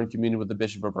those are who are in communion with the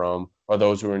Bishop of Rome or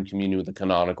those who are in communion with the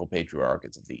canonical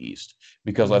patriarchates of the East.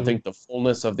 Because I think the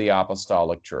fullness of the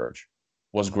apostolic church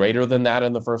was greater than that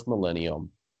in the first millennium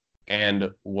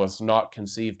and was not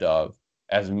conceived of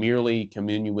as merely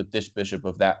communion with this bishop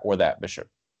of that or that bishop,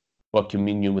 but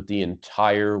communion with the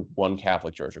entire one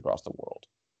Catholic Church across the world.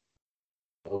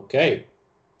 Okay.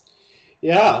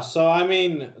 Yeah, so I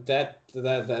mean that's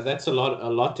a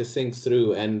lot to think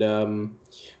through, and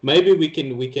maybe we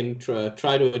can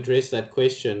try to address that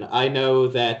question. I know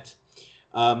that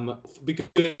because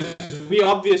we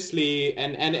obviously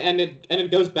and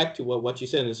it goes back to what you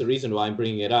said, and it's the reason why I'm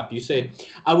bringing it up. You said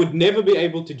I would never be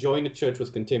able to join a church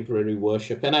with contemporary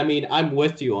worship, and I mean I'm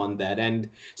with you on that. And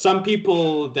some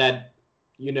people that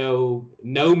know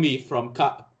me from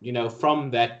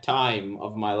from that time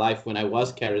of my life when I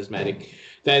was charismatic,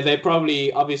 they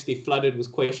probably obviously flooded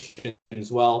with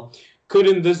questions. Well,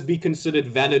 couldn't this be considered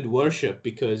valid worship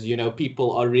because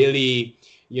people are really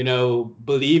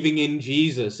believing in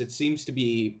Jesus? It seems to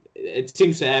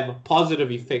have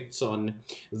positive effects on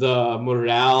the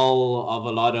morale of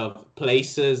a lot of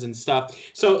places and stuff.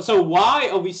 So why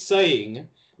are we saying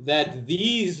that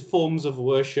these forms of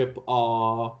worship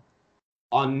are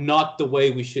not the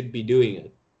way we should be doing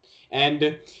it? And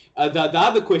the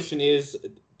other question is,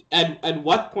 at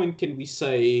what point can we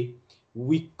say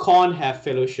we can't have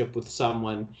fellowship with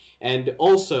someone? And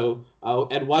also,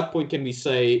 at what point can we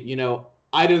say,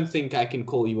 I don't think I can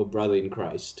call you a brother in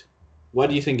Christ? What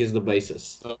do you think is the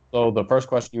basis? So the first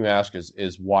question you ask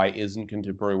is why isn't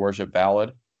contemporary worship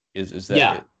valid? Is that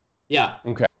Yeah. it? Yeah.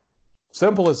 Okay.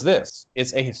 Simple as this.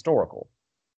 It's ahistorical.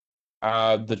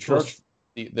 The church,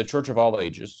 the Church of all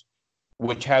ages,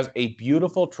 which has a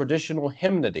beautiful traditional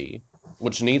hymnody,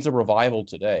 which needs a revival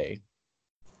today,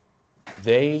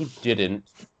 they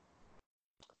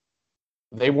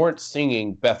weren't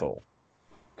singing Bethel,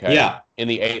 okay? Yeah. In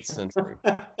the 8th century.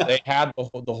 They had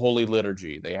the Holy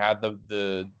Liturgy. They had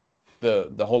the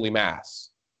Holy Mass.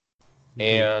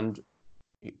 And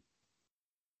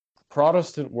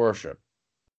Protestant worship,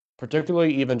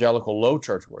 particularly evangelical low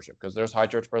church worship, because there's high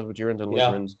church Presbyterians and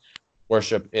Lutherans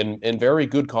worship in very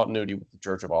good continuity with the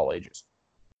Church of all ages.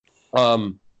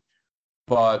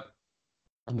 But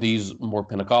these more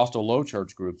Pentecostal low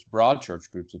church groups, broad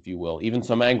church groups, if you will, even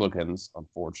some Anglicans,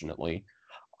 unfortunately,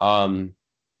 the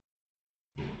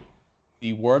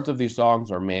words of these songs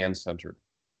are man-centered.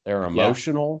 They're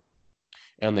emotional,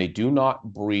 and they do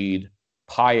not breed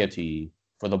piety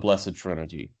for the Blessed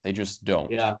Trinity. They just don't.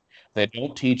 Yeah. They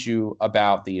don't teach you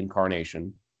about the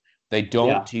incarnation. They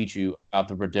don't teach you about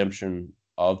the redemption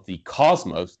of the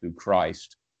cosmos through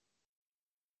Christ.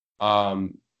 But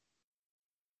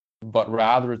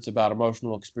rather it's about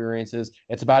emotional experiences.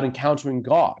 It's about encountering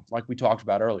God, like we talked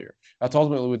about earlier. That's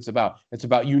ultimately what it's about. It's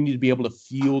about you need to be able to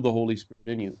feel the Holy Spirit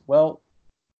in you. Well,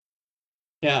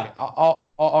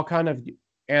 I'll kind of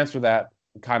answer that,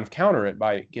 kind of counter it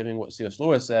by giving what C.S.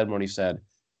 Lewis said when he said,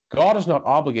 God is not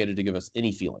obligated to give us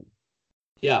any feeling.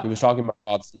 Yeah. He was talking about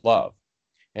God's love.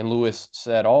 And Lewis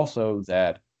said also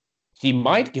that He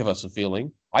might give us a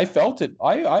feeling. I felt it.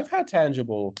 I've had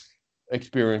tangible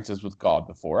experiences with God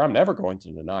before. I'm never going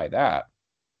to deny that.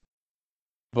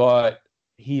 But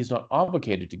he's not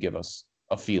obligated to give us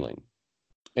a feeling.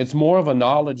 It's more of a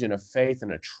knowledge and a faith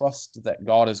and a trust that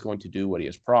God is going to do what he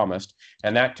has promised.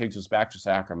 And that takes us back to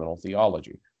sacramental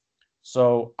theology.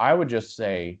 So I would just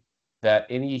say that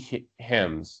any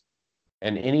hymns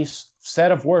and any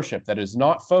set of worship that is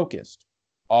not focused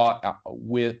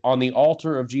on the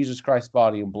altar of Jesus Christ's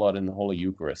body and blood in the Holy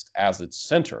Eucharist as its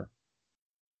center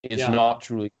is not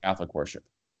truly Catholic worship.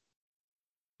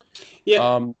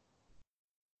 Yeah.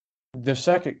 The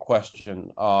second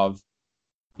question of,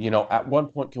 at one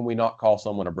point, can we not call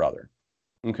someone a brother?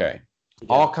 Okay. Yeah.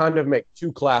 I'll kind of make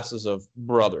two classes of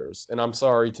brothers, and I'm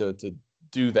sorry to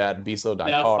do that and be so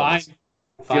dichotomous. Fine.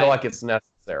 I feel like it's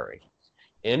necessary.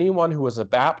 Anyone who is a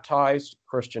baptized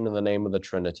Christian in the name of the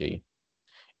Trinity,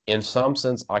 in some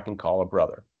sense, I can call a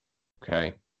brother.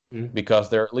 Okay. Mm-hmm. Because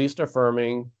they're at least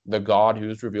affirming the God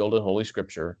who's revealed in Holy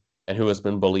Scripture and who has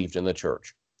been believed in the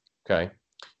church. Okay.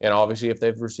 And obviously, if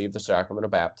they've received the sacrament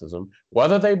of baptism,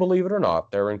 whether they believe it or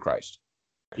not, they're in Christ.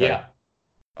 Okay? Yeah.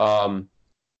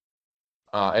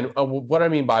 And what I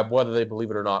mean by whether they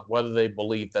believe it or not, whether they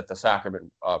believe that the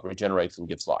sacrament regenerates and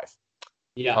gives life.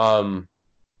 Yeah.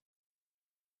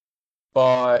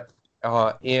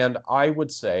 And I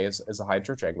would say, as a High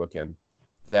Church Anglican,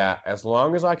 that as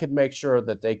long as I could make sure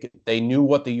that they knew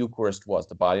what the Eucharist was,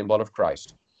 the body and blood of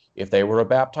Christ, if they were a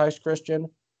baptized Christian,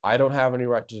 I don't have any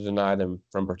right to deny them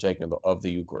from partaking of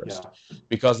the Eucharist. Yeah.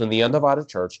 Because in the undivided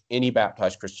church, any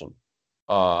baptized Christian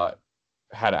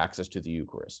had access to the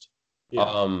Eucharist. Yeah.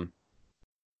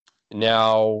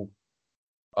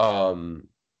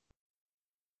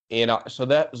 So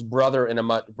that was brother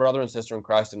and sister in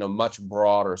Christ in a much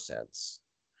broader sense.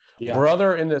 Yeah.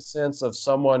 Brother in the sense of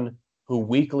someone who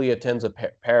weekly attends a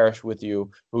parish with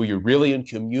you, who you're really in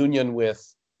communion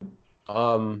with,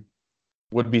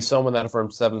 would be someone that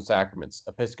affirms 7 sacraments,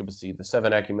 episcopacy, the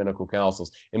 7 ecumenical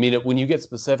councils. I mean, when you get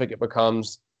specific, it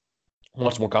becomes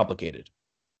much more complicated.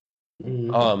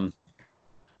 Mm-hmm.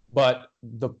 But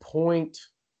the point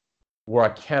where I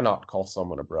cannot call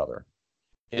someone a brother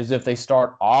is if they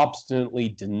start obstinately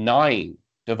denying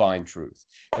divine truth.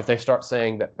 If they start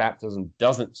saying that baptism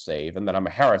doesn't save and that I'm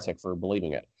a heretic for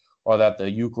believing it, or that the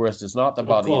Eucharist is not the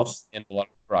body and blood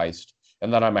of Christ,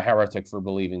 and that I'm a heretic for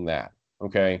believing that.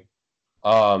 Okay?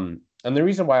 And the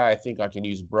reason why I think I can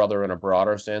use brother in a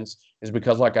broader sense is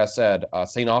because, like I said,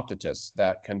 St. Optatus,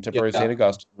 that contemporary St.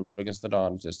 Augustine against the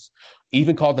Donatists,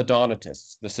 even called the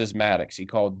Donatists, the schismatics, he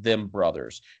called them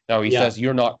brothers. Now he says,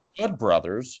 you're not good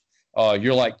brothers.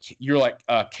 You're like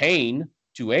Cain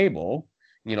to Abel.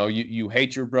 You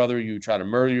hate your brother, you try to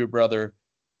murder your brother,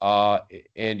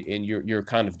 and you're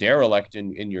kind of derelict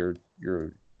in your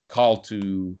call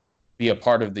to be a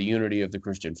part of the unity of the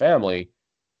Christian family.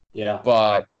 Yeah,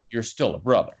 but you're still a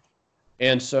brother.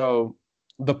 And so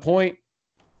the point,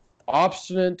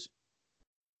 obstinate,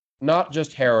 not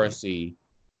just heresy,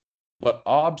 but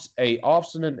a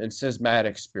obstinate and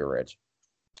schismatic spirit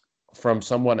from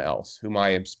someone else whom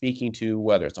I am speaking to,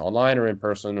 whether it's online or in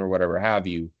person or whatever have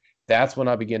you, that's when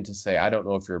I begin to say, I don't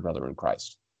know if you're a brother in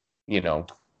Christ.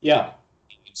 Yeah.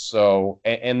 So,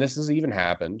 and this has even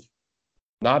happened,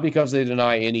 not because they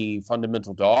deny any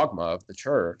fundamental dogma of the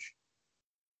church,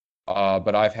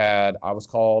 but I was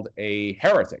called a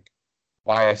heretic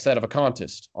by a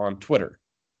sedevacantist on Twitter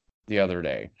the other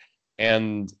day.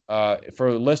 And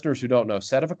for listeners who don't know,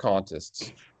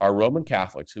 sedevacantists are Roman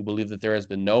Catholics who believe that there has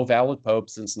been no valid pope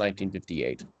since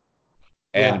 1958.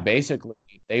 And basically,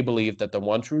 they believe that the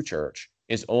one true church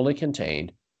is only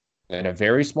contained in a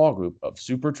very small group of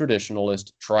super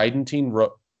traditionalist, Tridentine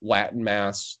Latin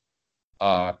Mass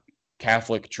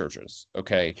Catholic churches.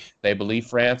 Okay, they believe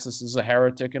Francis is a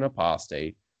heretic and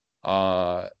apostate,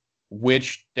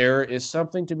 which there is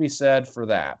something to be said for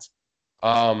that.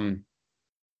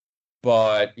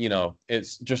 But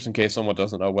it's just in case someone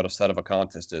doesn't know what a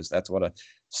sedevacantist is. That's what a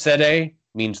sede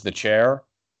means, the chair.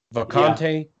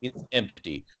 Vacante means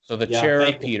empty. So the chair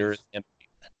of Peter is empty.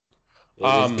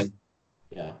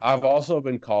 I've also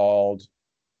been called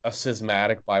a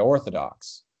schismatic by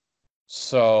Orthodox.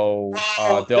 So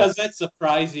does that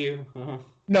surprise you?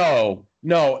 No.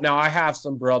 Now I have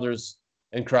some brothers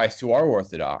in Christ who are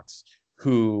Orthodox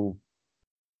who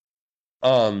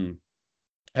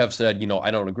have said,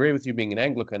 I don't agree with you being an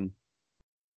Anglican,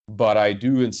 but I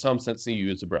do in some sense see you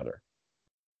as a brother.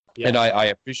 Yeah. And I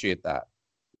appreciate that.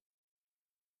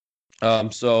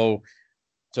 So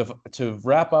to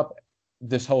wrap up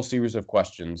this whole series of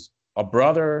questions, a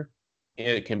brother,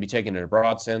 it can be taken in a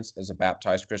broad sense as a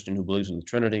baptized Christian who believes in the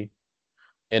Trinity.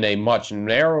 in a much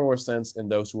narrower sense in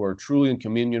those who are truly in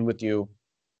communion with you.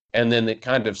 And then it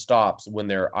kind of stops when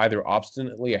they're either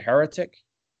obstinately a heretic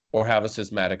or have a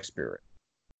schismatic spirit.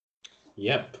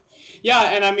 Yep.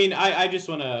 Yeah, and I mean, I just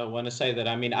wanna say that,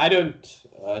 I mean, I don't,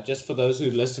 just for those who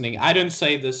are listening, I don't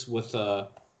say this with a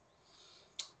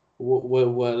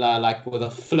like with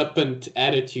a flippant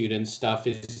attitude and stuff.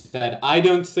 Is that I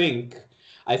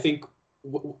think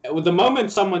the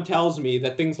moment someone tells me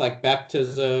that things like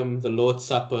baptism, the Lord's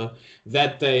Supper,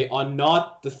 that they are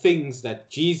not the things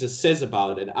that Jesus says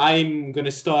about it, I'm going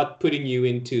to start putting you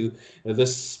into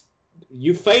this,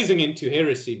 you phasing into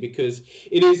heresy, because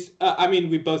it is, I mean,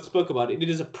 we both spoke about it. It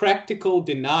is a practical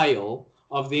denial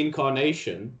of the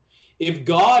incarnation. If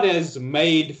God has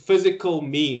made physical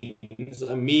means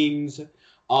a means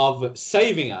of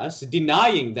saving us,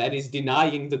 denying that is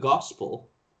denying the gospel.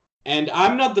 And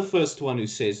I'm not the first one who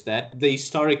says that. The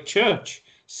historic church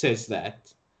says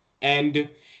that. And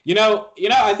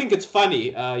I think it's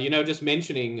funny, just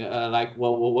mentioning like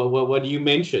what you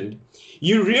mentioned.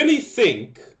 You really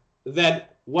think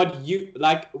that what you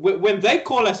like when they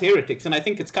call us heretics, and I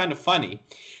think it's kind of funny.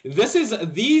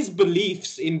 These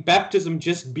beliefs in baptism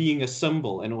just being a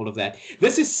symbol and all of that.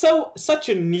 This is such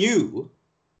a new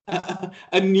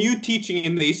teaching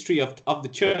in the history of the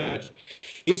church.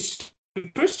 It's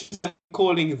Christians are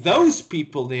calling those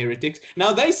people the heretics.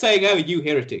 Now they're saying, "Oh, you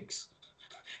heretics."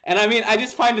 And I mean, I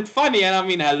just find it funny. And I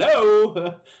mean,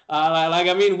 hello,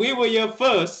 I mean, we were here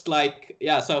first. Like,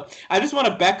 yeah. So I just want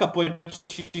to back up what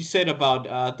you said about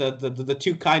the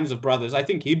two kinds of brothers. I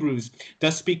think Hebrews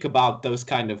does speak about those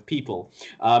kind of people.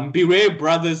 Beware,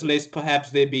 brothers, lest perhaps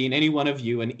there be in any one of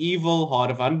you an evil heart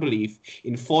of unbelief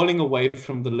in falling away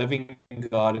from the living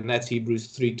God, and that's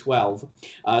Hebrews 3:12.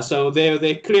 So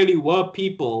there clearly were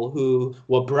people who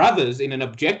were brothers in an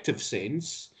objective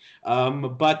sense.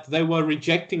 But they were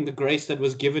rejecting the grace that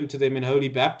was given to them in holy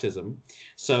baptism.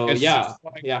 So It's yeah,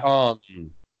 like, yeah.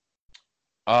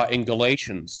 In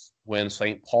Galatians, when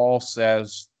St. Paul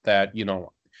says that,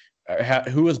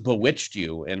 who has bewitched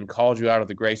you and called you out of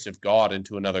the grace of God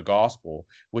into another gospel,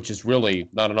 which is really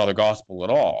not another gospel at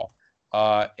all.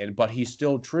 But he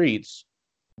still treats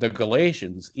the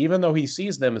Galatians, even though he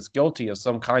sees them as guilty of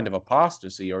some kind of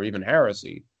apostasy or even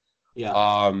heresy.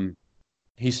 Yeah.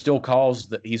 He still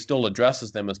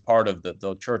addresses them as part of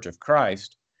the Church of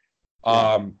Christ.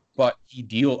 But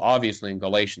obviously in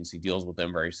Galatians, he deals with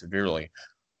them very severely.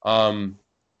 And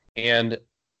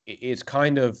it's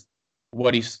kind of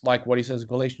what he says in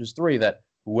Galatians 3, that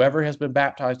whoever has been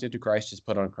baptized into Christ has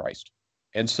put on Christ.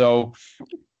 And so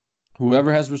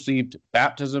whoever has received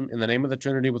baptism in the name of the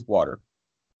Trinity with water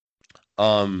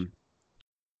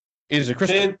is a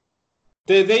Christian.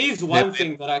 There is one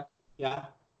thing that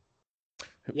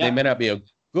They may not be a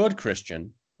good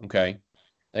Christian, okay?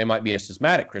 They might be a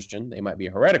schismatic Christian. They might be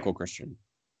a heretical Christian.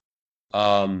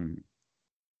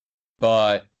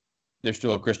 But they're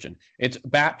still a Christian. It's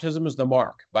baptism is the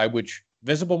mark by which,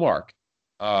 visible mark,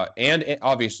 and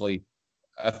obviously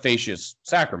a facious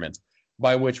sacrament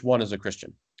by which one is a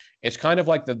Christian. It's kind of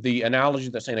like the analogy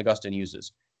that St. Augustine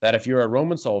uses, that if you're a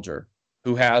Roman soldier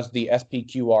who has the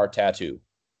SPQR tattoo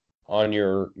on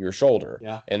your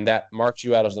shoulder, and that marks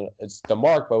you out it's the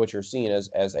mark by which you're seen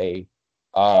as a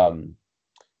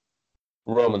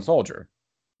Roman soldier.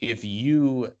 If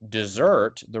you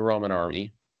desert the Roman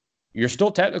army, you're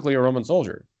still technically a Roman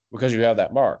soldier because you have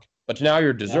that mark, but now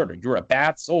you're deserted. You're a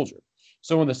bad soldier.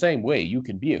 So in the same way, you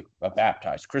can be a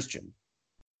baptized Christian,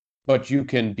 but you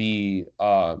can be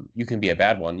a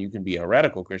bad one. You can be a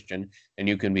heretical Christian, and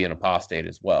you can be an apostate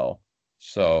as well.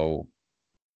 So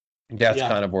that's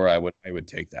kind of where I would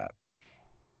take that.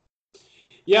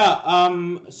 Yeah.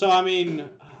 So I mean,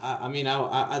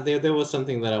 there was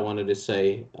something that I wanted to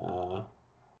say. I'm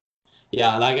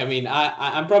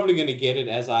probably going to get it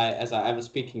as I was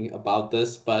speaking about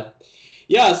this, but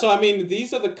yeah. So I mean,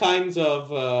 these are the kinds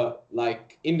of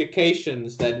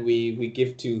indications that we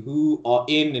give to who are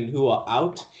in and who are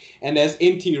out. And as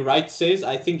N.T. Wright says,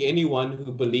 I think anyone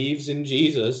who believes in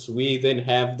Jesus, we then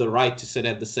have the right to sit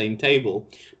at the same table.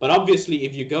 But obviously,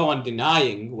 if you go on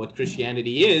denying what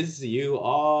Christianity is, you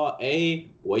are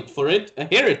wait for it, a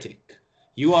heretic.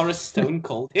 You are a stone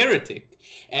cold heretic.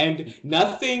 And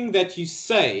nothing that you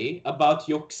say about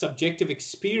your subjective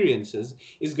experiences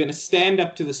is going to stand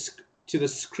up to the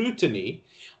scrutiny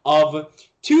of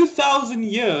 2,000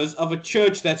 years of a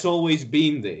church that's always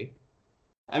been there.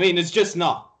 I mean, it's just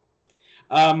not.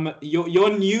 Your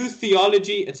new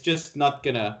theology, it's just not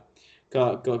gonna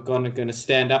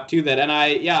stand up to that. And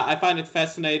I find it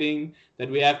fascinating that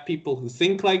we have people who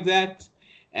think like that.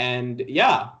 And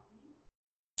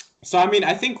So, I mean,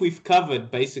 I think we've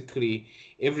covered basically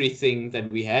everything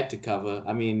that we had to cover.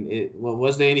 I mean,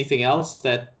 was there anything else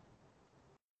that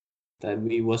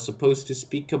we were supposed to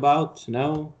speak about?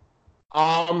 No?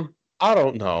 I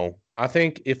don't know. I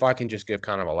think if I can just give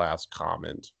kind of a last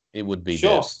comment, it would be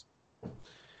Sure. this.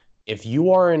 If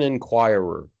you are an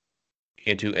inquirer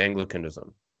into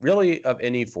Anglicanism, really of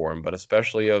any form, but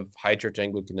especially of High Church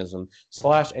Anglicanism /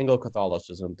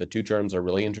 Anglo-Catholicism, the two terms are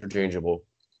really interchangeable,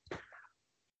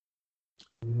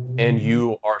 and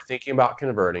you are thinking about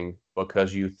converting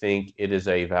because you think it is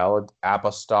a valid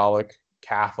apostolic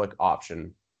Catholic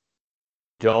option,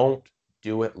 don't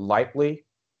do it lightly.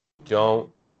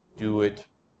 Don't do it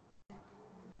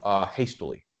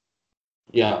hastily.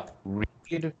 Yeah.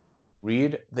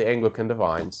 Read the Anglican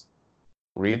Divines,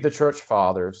 read the Church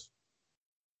Fathers,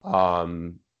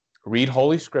 read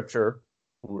Holy Scripture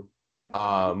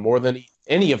more than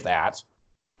any of that,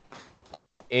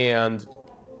 and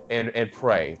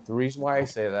pray. The reason why I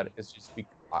say that is just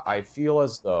because I feel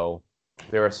as though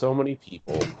there are so many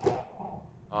people,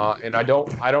 and I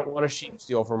don't want to sheep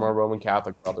steal from our Roman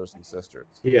Catholic brothers and sisters.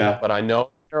 Yeah. But I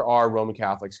know there are Roman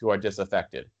Catholics who are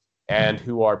disaffected and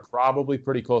who are probably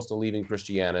pretty close to leaving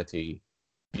Christianity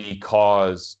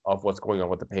because of what's going on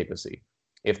with the papacy.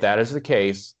 If that is the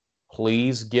case,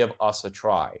 please give us a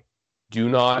try. Do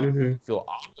not feel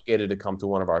obligated to come to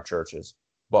one of our churches,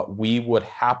 but we would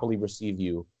happily receive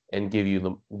you and give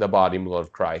you the body and blood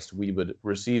of Christ. We would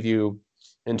receive you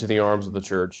into the arms of the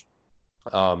church.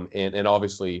 And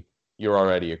obviously, you're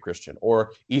already a Christian.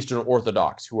 Or Eastern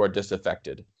Orthodox who are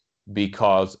disaffected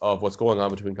because of what's going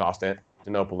on between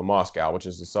Constantinople and Moscow, which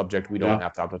is a subject we don't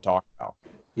have time to talk about.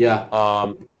 Yeah.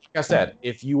 Like I said,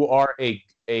 if you are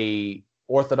a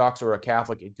Orthodox or a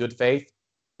Catholic in good faith,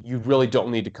 you really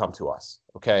don't need to come to us.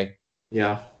 Okay.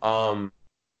 Yeah.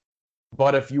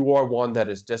 But if you are one that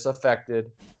is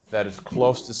disaffected, that is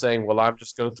close to saying, well, I'm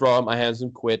just going to throw out my hands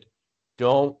and quit,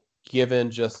 don't give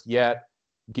in just yet.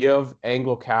 Give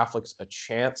Anglo-Catholics a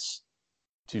chance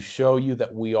to show you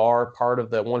that we are part of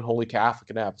the one holy Catholic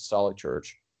and Apostolic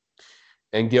Church,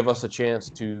 and give us a chance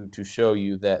to show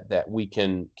you that we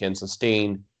can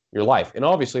sustain your life. And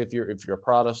obviously, if you're a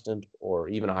Protestant or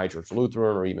even a High Church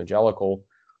Lutheran or evangelical,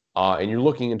 and you're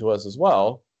looking into us as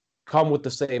well, come with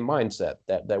the same mindset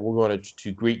that we're going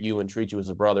to greet you and treat you as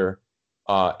a brother,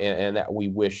 and that we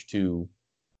wish to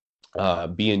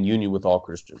be in union with all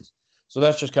Christians. So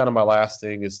that's just kind of my last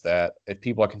thing, is that if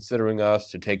people are considering us,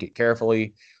 to take it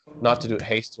carefully, not to do it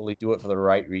hastily, do it for the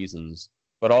right reasons,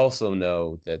 but also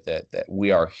know that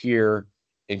we are here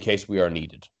in case we are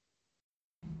needed.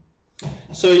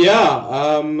 So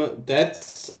yeah,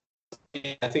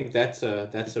 I think that's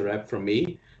a wrap from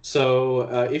me. So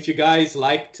if you guys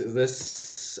liked this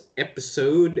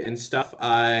episode and stuff,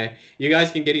 you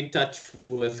guys can get in touch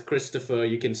with Christopher.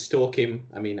 You can stalk him.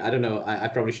 I mean, I don't know. I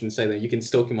probably shouldn't say that. You can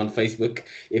stalk him on Facebook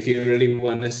if you really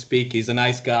want to speak. He's a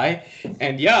nice guy.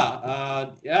 And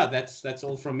that's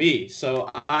all from me.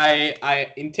 So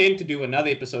I intend to do another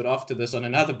episode after this on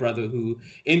another brother who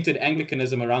entered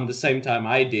Anglicanism around the same time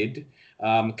I did.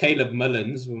 Caleb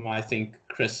Mullins, whom I think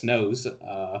Chris knows.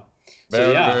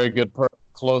 Very good,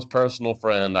 close personal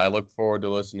friend. I look forward to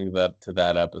listening to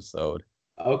that episode.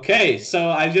 Okay, so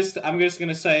I'm just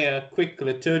gonna say a quick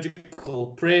liturgical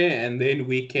prayer, and then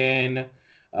we can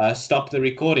stop the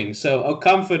recording. So, O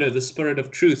Comforter, the Spirit of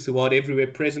Truth, who art everywhere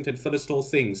present and fillest all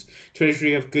things,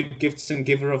 treasury of good gifts and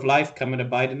giver of life, come and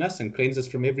abide in us and cleanse us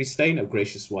from every stain, O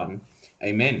gracious one.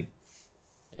 Amen.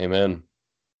 Amen.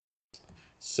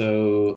 So